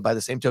 but by the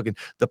same token,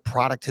 the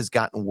product has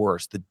gotten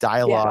worse. The Yeah.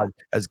 dialogue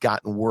has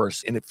gotten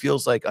worse, and it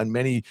feels like on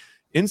many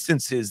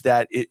instances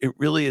that it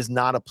really is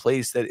not a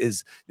place that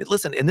is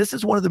listen, and this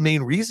is one of the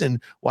main reason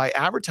why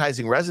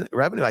advertising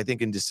revenue, I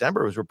think in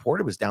December was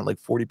reported was down like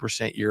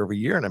 40% year over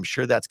year, and I'm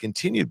sure that's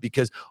continued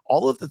because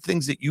all of the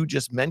things that you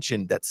just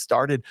mentioned that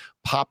started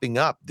popping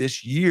up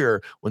this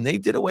year when they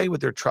did away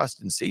with their trust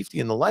and safety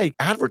and the like,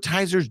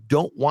 advertisers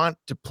don't want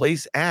to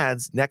place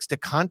ads next to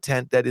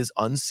content that is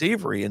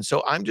unsavory. And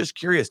so I'm just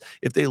curious,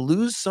 if they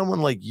lose someone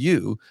like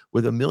you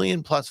with 1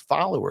 million plus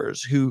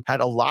followers who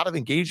had a lot of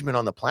engagement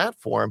on the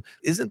platform,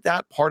 isn't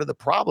that part of the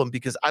problem?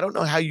 Because I don't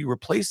know how you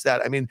replace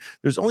that. I mean,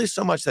 there's only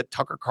so much that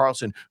Tucker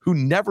Carlson, who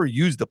never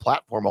used the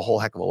platform a whole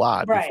heck of a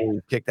lot Right. before he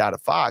was kicked out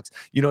of Fox,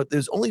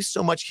 there's only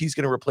so much he's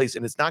going to replace,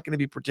 and it's not going to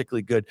be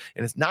particularly good,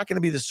 and it's not going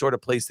to be the sort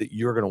of place that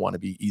you're going to want to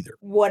be either.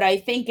 What I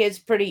think is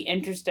pretty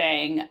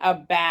interesting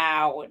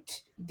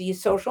about these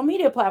social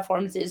media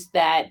platforms is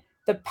that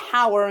the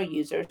power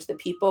users, the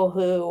people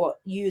who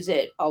use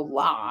it a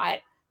lot,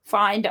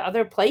 find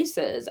other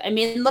places. I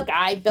mean, look,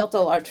 I built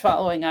a large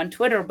following on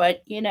Twitter,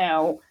 but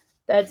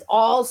that's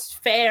all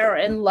fair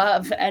in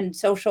love and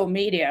social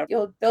media.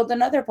 You'll build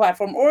another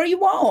platform or you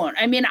won't.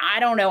 I mean, I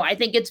don't know. I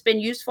think it's been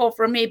useful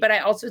for me, but I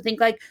also think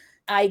like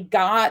I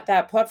got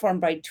that platform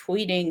by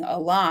tweeting a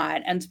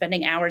lot and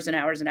spending hours and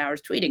hours and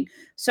hours tweeting.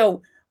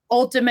 So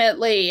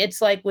ultimately,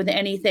 it's like with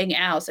anything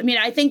else. I mean,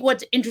 I think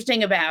what's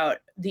interesting about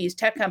these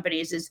tech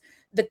companies is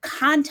the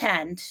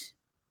content,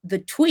 the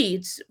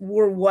tweets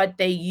were what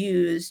they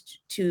used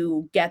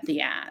to get the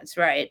ads,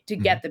 right? To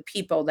get the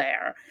people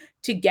there,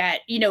 to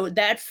get,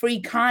 that free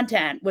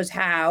content was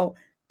how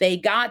they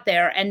got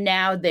there. And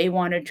now they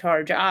want to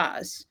charge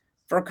us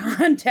for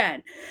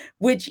content,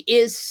 which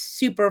is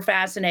super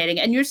fascinating.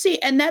 And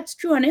and that's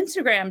true on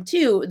Instagram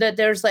too, that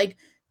there's like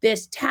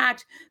this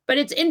tact. But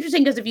it's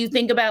interesting because if you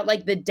think about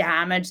like the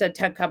damage that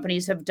tech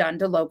companies have done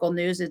to local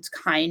news, it's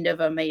kind of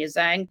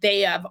amazing.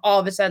 They have all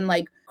of a sudden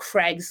like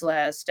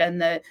Craigslist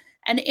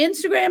and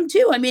Instagram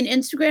too. I mean,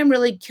 Instagram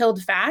really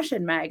killed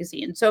fashion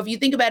magazines. So if you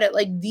think about it,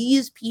 like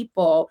these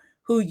people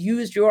who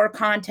used your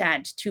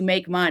content to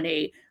make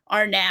money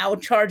are now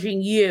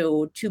charging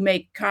you to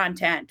make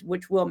content,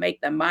 which will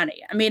make them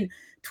money. I mean,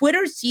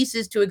 Twitter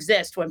ceases to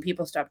exist when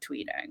people stop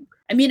tweeting.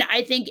 I mean,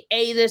 I think,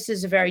 this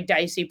is a very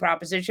dicey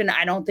proposition.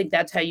 I don't think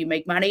that's how you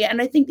make money.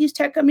 And I think these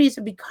tech companies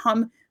have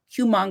become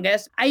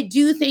humongous. I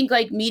do think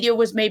like media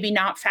was maybe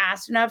not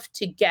fast enough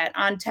to get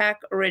on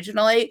tech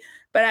originally,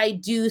 but I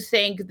do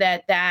think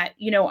that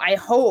I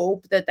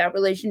hope that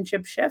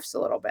relationship shifts a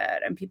little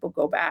bit and people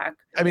go back.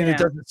 I mean, it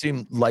doesn't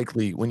seem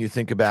likely when you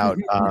think about,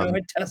 No,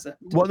 it doesn't.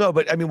 well, no,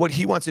 but I mean, what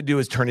he wants to do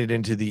is turn it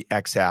into the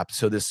X app.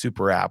 So this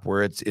super app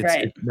where it's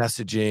Right.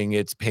 messaging,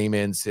 it's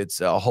payments,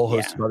 it's a whole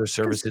host of other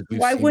services.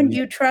 Why wouldn't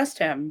you trust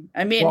him?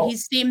 I mean, Well, he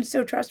seems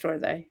so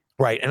trustworthy.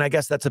 Right. And I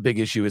guess that's a big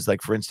issue is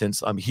like, for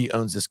instance, he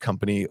owns this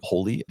company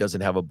wholly,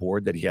 doesn't have a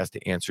board that he has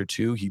to answer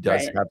to. He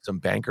does Right. have some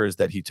bankers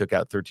that he took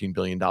out $13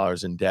 billion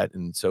in debt.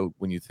 And so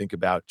when you think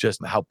about just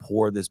how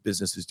poor this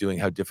business is doing,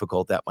 how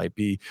difficult that might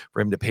be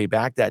for him to pay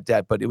back that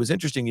debt. But it was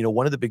interesting,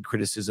 one of the big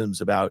criticisms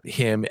about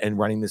him and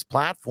running this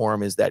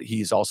platform is that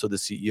he's also the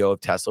CEO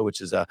of Tesla, which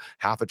is a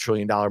 $500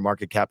 billion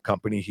market cap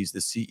company. He's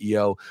the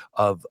CEO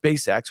of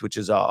SpaceX, which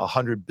is a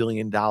 $100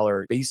 billion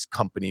space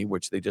company,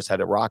 which they just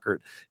had a rocket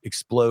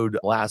explode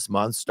last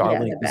month.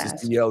 Starlink is the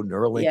CEO,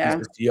 Neuralink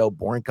is the CEO,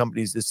 Boring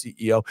Company is the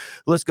CEO.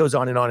 The list goes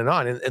on and on and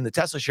on. And the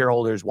Tesla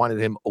shareholders wanted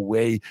him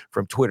away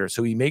from Twitter.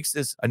 So he makes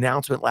this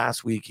announcement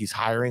last week. He's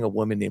hiring a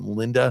woman named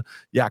Linda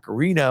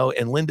Yaccarino.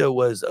 And Linda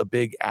was a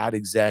big ad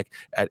exec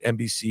at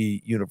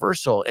NBC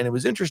Universal. And it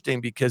was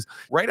interesting because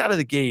right out of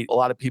the gate, a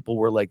lot of people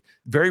were like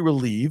very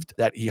relieved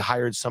that he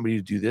hired somebody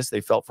to do this. They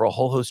felt for a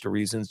whole host of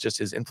reasons, just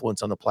his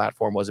influence on the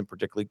platform wasn't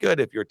particularly good.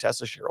 If you're a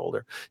Tesla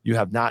shareholder, you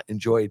have not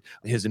enjoyed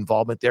his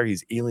involvement there.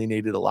 He's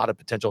alienated a lot of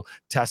potential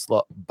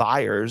Tesla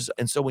buyers.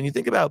 And so when you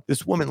think about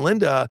this woman,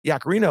 Linda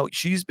Yaccarino,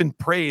 she's been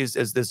praised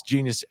as this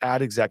genius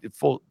ad executive.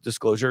 Full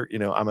disclosure,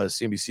 I'm a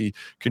CNBC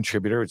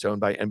contributor. It's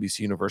owned by NBC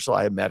Universal.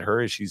 I have met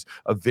her. She's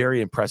a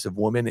very impressive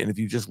woman. And if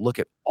you just look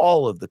at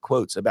all of the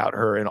quotes about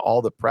her and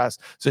all the press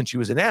since she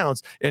was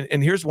announced,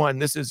 and here's one.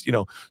 This is,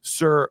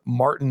 Sir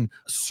Martin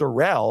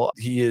Sorrell.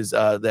 He is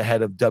the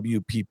head of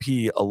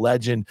WPP, a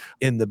legend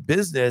in the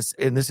business.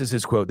 And this is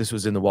his quote. This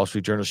was in the Wall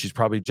Street Journal. She's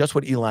probably just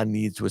what Elon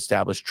needs to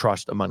establish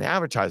trust among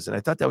advertisers. And I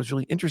thought that was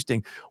really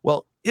interesting.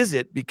 Well, is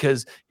it?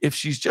 Because if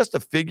she's just a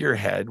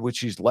figurehead, which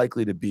she's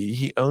likely to be,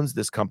 he owns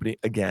this company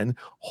again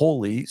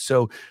wholly.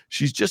 So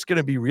she's just going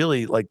to be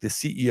really like the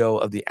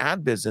CEO of the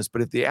ad business.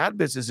 But if the ad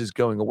business is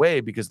going away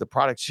because the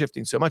product's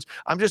shifting so much,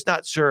 I'm just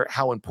not sure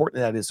how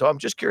important that is. So I'm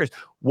just curious,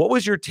 what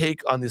was your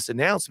take on this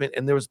announcement?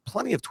 And there was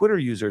plenty of Twitter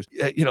users,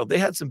 they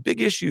had some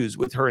big issues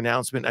with her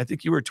announcement. I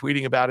think you were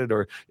tweeting about it,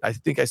 or I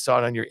think I saw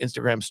it on your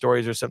Instagram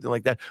stories or something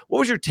like that. What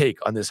was your take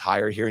on this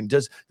hire here? And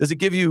does it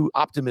give you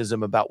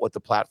optimism about what the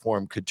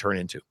platform could turn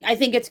into? I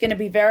think it's going to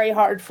be very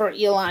hard for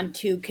Elon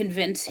to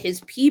convince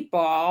his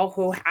people,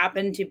 who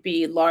happen to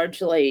be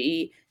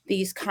largely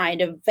these kind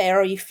of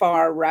very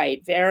far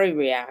right, very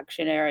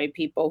reactionary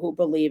people who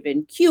believe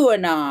in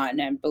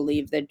QAnon and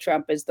believe that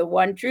Trump is the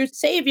one true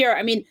savior.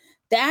 I mean,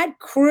 that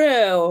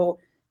crew,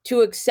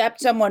 to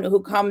accept someone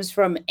who comes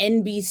from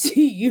NBC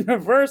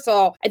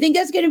Universal, I think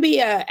that's going to be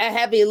a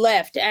heavy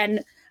lift.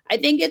 And I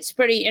think it's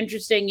pretty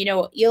interesting.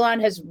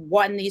 Elon has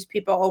won these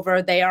people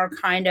over. They are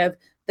kind of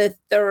the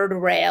third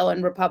rail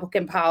in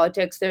Republican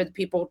politics. They're the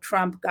people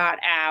Trump got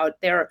out.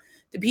 They're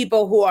the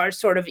people who are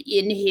sort of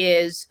in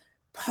his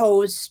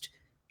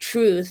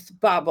post-truth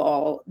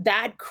bubble.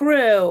 That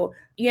crew,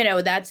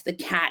 that's the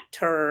cat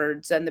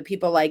turds and the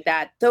people like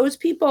that. Those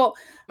people,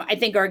 I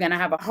think, are going to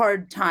have a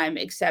hard time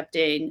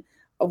accepting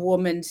a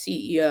woman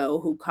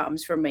CEO who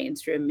comes from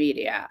mainstream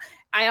media.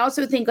 I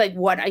also think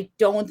what I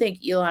don't think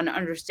Elon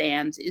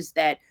understands is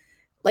that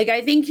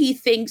I think he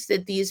thinks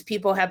that these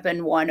people have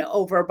been won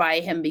over by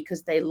him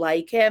because they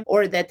like him,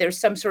 or that there's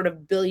some sort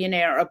of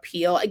billionaire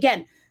appeal.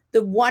 Again,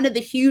 one of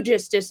the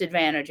hugest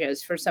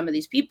disadvantages for some of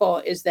these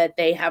people is that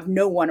they have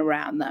no one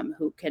around them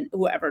who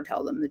ever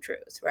tell them the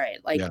truth, right?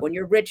 When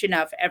you're rich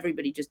enough,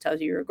 everybody just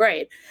tells you you're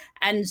great.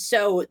 And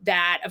so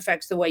that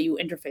affects the way you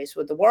interface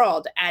with the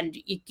world. And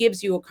it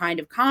gives you a kind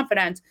of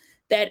confidence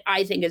that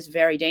I think is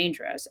very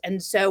dangerous.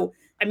 And so,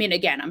 I mean,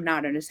 again, I'm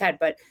not in his head,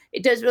 but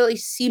it does really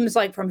seems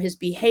like from his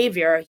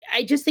behavior,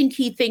 I just think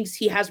he thinks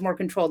he has more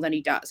control than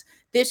he does.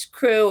 This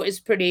crew is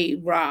pretty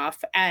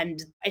rough,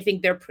 and I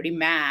think they're pretty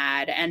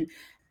mad. And,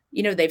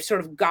 they've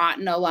sort of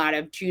gotten a lot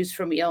of juice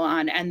from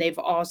Elon, and they've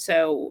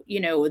also,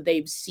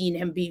 they've seen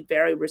him be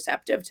very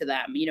receptive to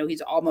them.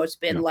 He's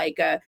almost been like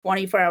a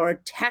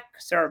 24-hour tech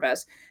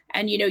service.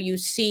 And, you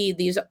see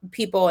these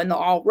people in the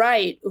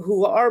alt-right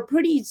who are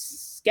pretty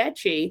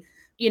sketchy,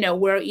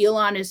 where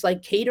Elon is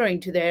catering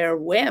to their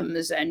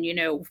whims and,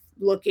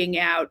 looking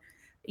out,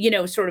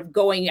 sort of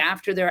going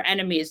after their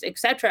enemies, et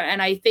cetera.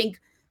 And I think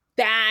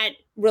that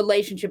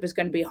relationship is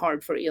going to be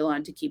hard for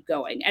Elon to keep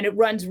going. And it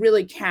runs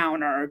really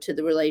counter to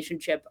the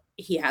relationship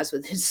he has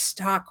with his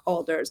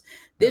stockholders.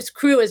 This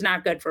crew is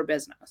not good for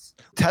business.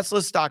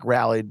 Tesla's stock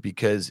rallied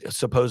because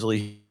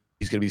supposedly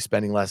he's going to be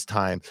spending less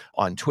time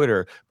on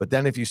Twitter. But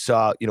then if you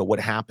saw,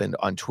 what happened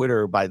on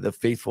Twitter by the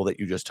faithful that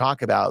you just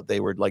talked about, they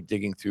were like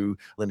digging through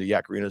Linda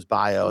Yaccarino's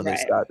bio, and they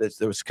Right. saw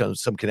there was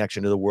some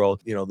connection to the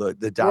world,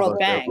 the Davos, World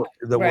Bank.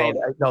 the Right.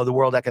 world, no, the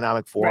World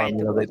Economic Forum, Right,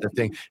 the World the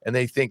thing, and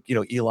they think,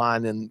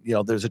 Elon, and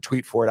there's a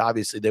tweet for it.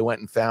 Obviously, they went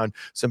and found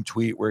some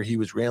tweet where he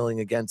was railing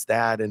against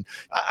that, and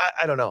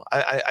I don't know.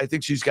 I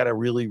think she's got a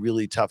really,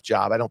 really tough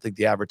job. I don't think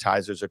the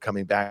advertisers are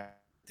coming back.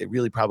 They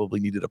really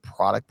probably needed a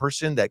product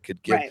person that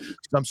could give Right.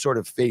 some sort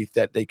of faith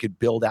that they could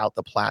build out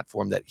the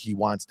platform that he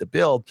wants to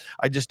build.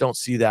 I just don't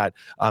see that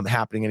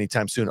happening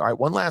anytime soon. All right,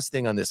 one last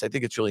thing on this. I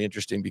think it's really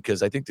interesting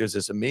because I think there's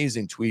this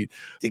amazing tweet.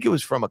 I think it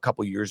was from a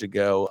couple years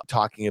ago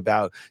talking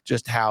about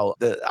just how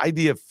the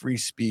idea of free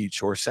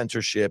speech or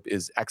censorship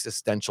is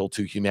existential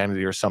to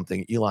humanity or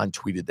something. Elon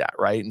tweeted that,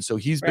 right? And so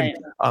he's been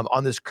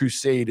on this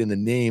crusade in the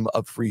name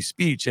of free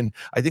speech. And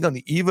I think on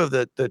the eve of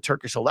the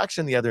Turkish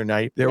election the other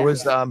night, there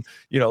was,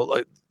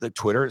 the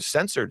Twitter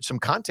censored some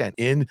content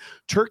in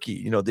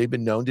Turkey. They've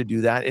been known to do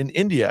that in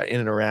India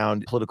in and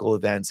around political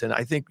events. And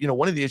I think,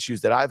 one of the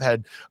issues that I've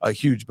had a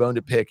huge bone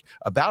to pick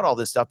about all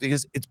this stuff,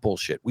 because it's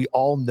bullshit. We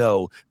all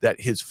know that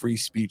his free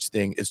speech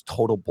thing is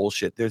total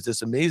bullshit. There's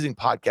this amazing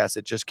podcast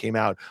that just came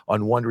out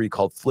on Wondery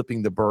called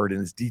Flipping the Bird,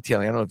 and it's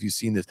detailing, I don't know if you've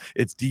seen this,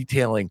 it's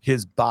detailing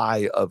his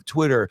buy of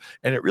Twitter.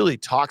 And it really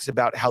talks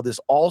about how this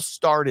all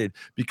started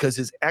because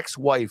his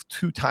ex-wife,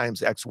 2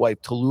 times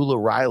ex-wife,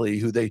 Tallulah Riley,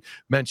 who they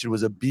mentioned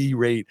was a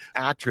B-rate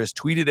actress,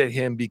 tweeted at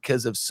him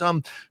because of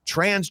some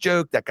trans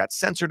joke that got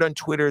censored on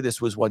Twitter.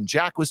 This was when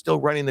Jack was still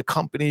running the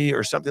company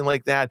or something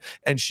like that.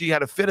 And she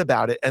had a fit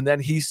about it. And then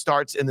he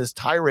starts in this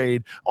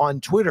tirade on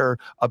Twitter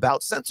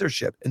about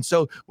censorship. And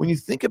so when you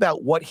think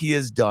about what he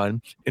has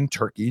done in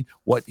Turkey,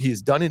 what he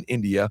has done in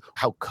India,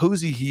 how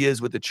cozy he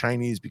is with the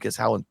Chinese, because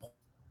how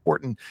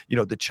important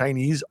the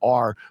Chinese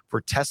are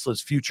for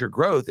Tesla's future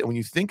growth. And when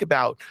you think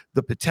about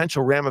the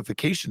potential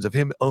ramifications of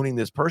him owning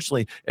this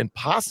personally and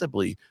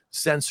possibly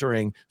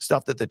censoring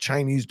stuff that the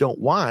Chinese don't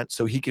want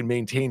so he can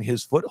maintain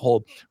his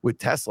foothold with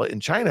Tesla in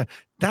China,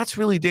 that's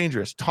really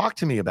dangerous. Talk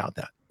to me about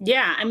that.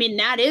 Yeah, I mean,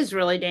 that is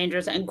really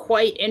dangerous and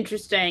quite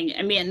interesting.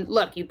 I mean,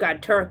 look, you've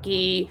got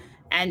Turkey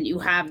and you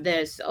have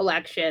this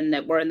election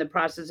that we're in the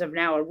process of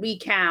now a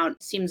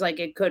recount. Seems like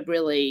it could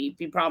really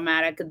be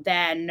problematic.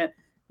 Then,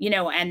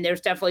 and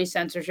there's definitely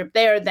censorship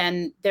there.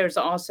 Then there's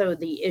also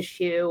the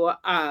issue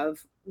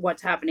of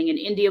what's happening in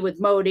India with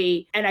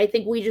Modi. And I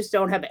think we just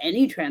don't have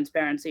any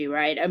transparency,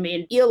 right? I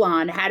mean,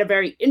 Elon had a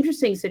very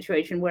interesting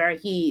situation where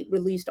he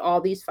released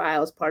all these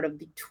files, part of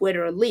the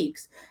Twitter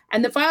leaks.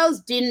 And the files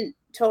didn't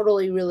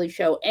totally really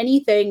show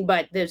anything,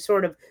 but the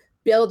sort of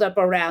build up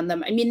around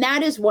them. I mean,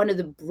 that is one of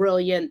the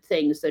brilliant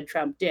things that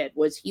Trump did,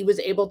 was he was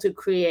able to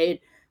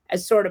create a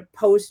sort of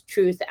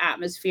post-truth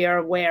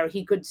atmosphere where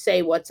he could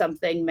say what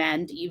something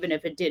meant, even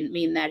if it didn't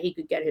mean that. He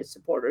could get his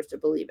supporters to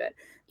believe it.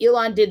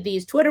 Elon did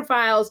these Twitter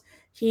files.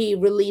 He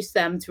released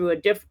them through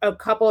a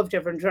couple of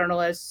different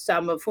journalists,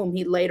 some of whom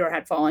he later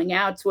had falling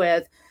outs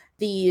with.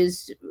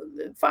 These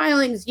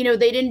filings,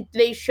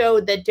 they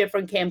showed that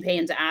different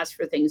campaigns asked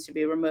for things to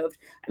be removed.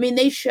 I mean,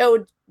 they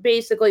showed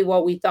basically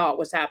what we thought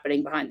was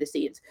happening behind the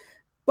scenes.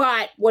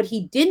 But what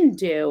he didn't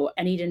do,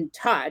 and he didn't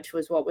touch,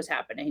 was what was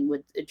happening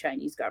with the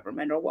Chinese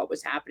government, or what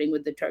was happening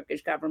with the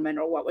Turkish government,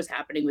 or what was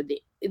happening with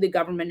the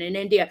government in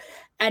India.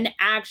 And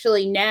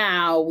actually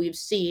now we've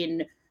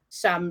seen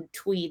some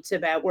tweets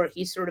about where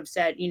he sort of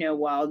said,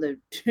 well, the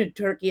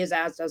Turkey has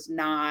asked us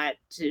not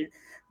to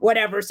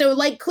whatever. So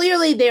like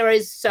clearly there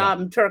is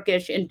some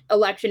Turkish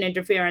election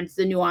interference,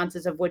 the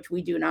nuances of which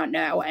we do not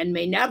know and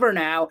may never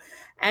know.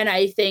 And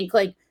I think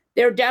like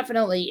there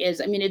definitely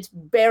is. I mean, it's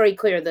very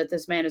clear that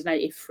this man is not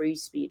a free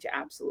speech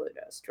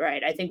absolutist,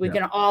 right? I think we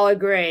can all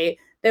agree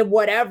that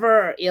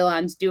whatever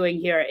Elon's doing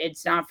here,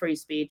 it's not free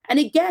speech. And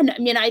again, I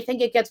mean, I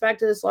think it gets back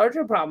to this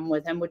larger problem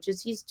with him, which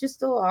is he's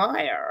just a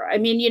liar. I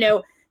mean,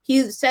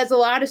 he says a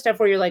lot of stuff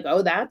where you're like,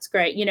 oh, that's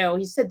great.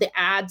 He said the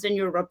ads in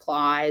your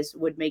replies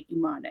would make you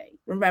money.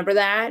 Remember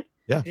that?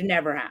 Yeah. It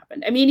never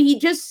happened. I mean, he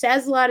just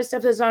says a lot of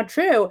stuff that's not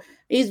true.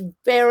 He's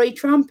very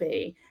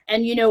Trumpy.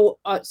 And,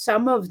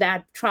 some of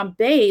that Trump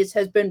base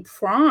has been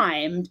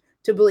primed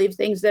to believe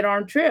things that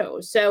aren't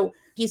true. So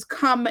he's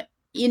come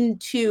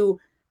into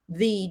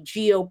the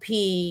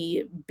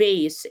GOP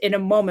base in a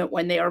moment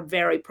when they are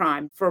very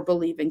primed for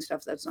believing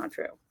stuff that's not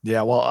true.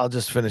 Yeah, well, I'll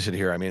just finish it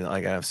here. I mean,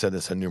 like I've said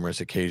this on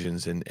numerous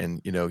occasions,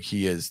 and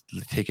he has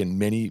taken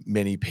many,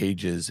 many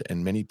pages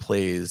and many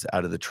plays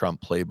out of the Trump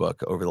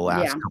playbook over the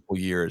last couple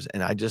years.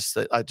 And I just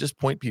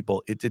point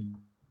people, it did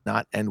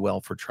not end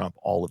well for Trump,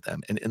 all of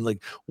them. And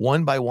like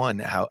one by one,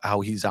 how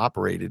he's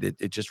operated,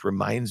 it just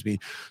reminds me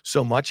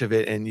so much of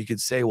it. And you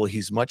could say, well,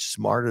 he's much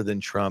smarter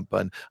than Trump,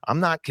 but I'm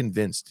not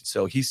convinced.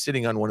 So he's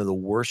sitting on one of the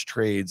worst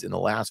trades in the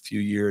last few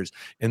years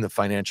in the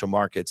financial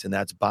markets, and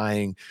that's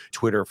buying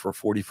Twitter for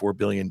 $44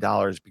 billion.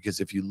 Because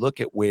if you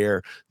look at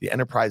where the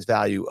enterprise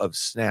value of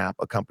Snap,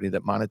 a company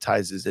that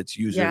monetizes its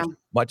users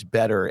much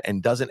better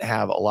and doesn't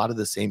have a lot of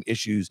the same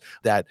issues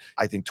that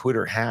I think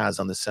Twitter has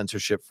on the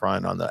censorship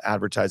front, on the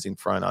advertising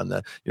front, on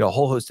the, a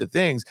whole host of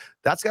things.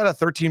 That's got a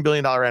 $13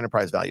 billion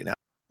enterprise value now.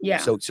 Yeah.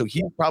 So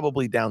he's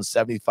probably down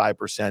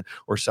 75%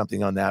 or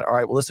something on that. All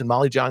right. Well, listen,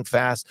 Molly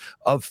Jong-Fast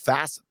of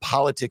Fast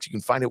Politics. You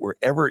can find it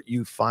wherever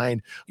you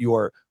find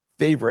your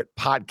favorite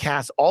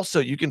podcast.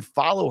 Also, you can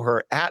follow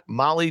her at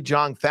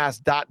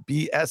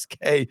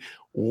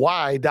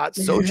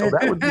mollyjongfast.bsky.social.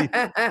 That would be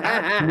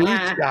at Blue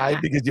Sky,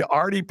 because you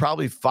already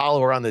probably follow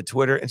her on the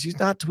Twitter, and she's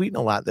not tweeting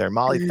a lot there.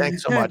 Molly,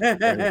 thanks so much.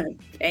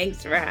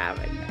 Thanks for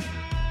having me.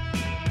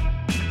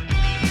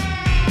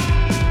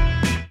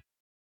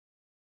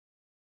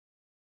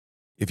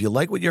 If you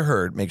like what you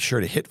heard, make sure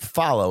to hit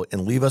follow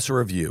and leave us a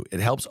review. It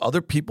helps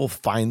other people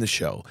find the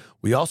show.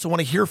 We also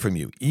want to hear from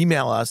you.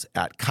 Email us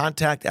at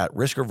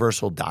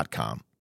contact@riskreversal.com.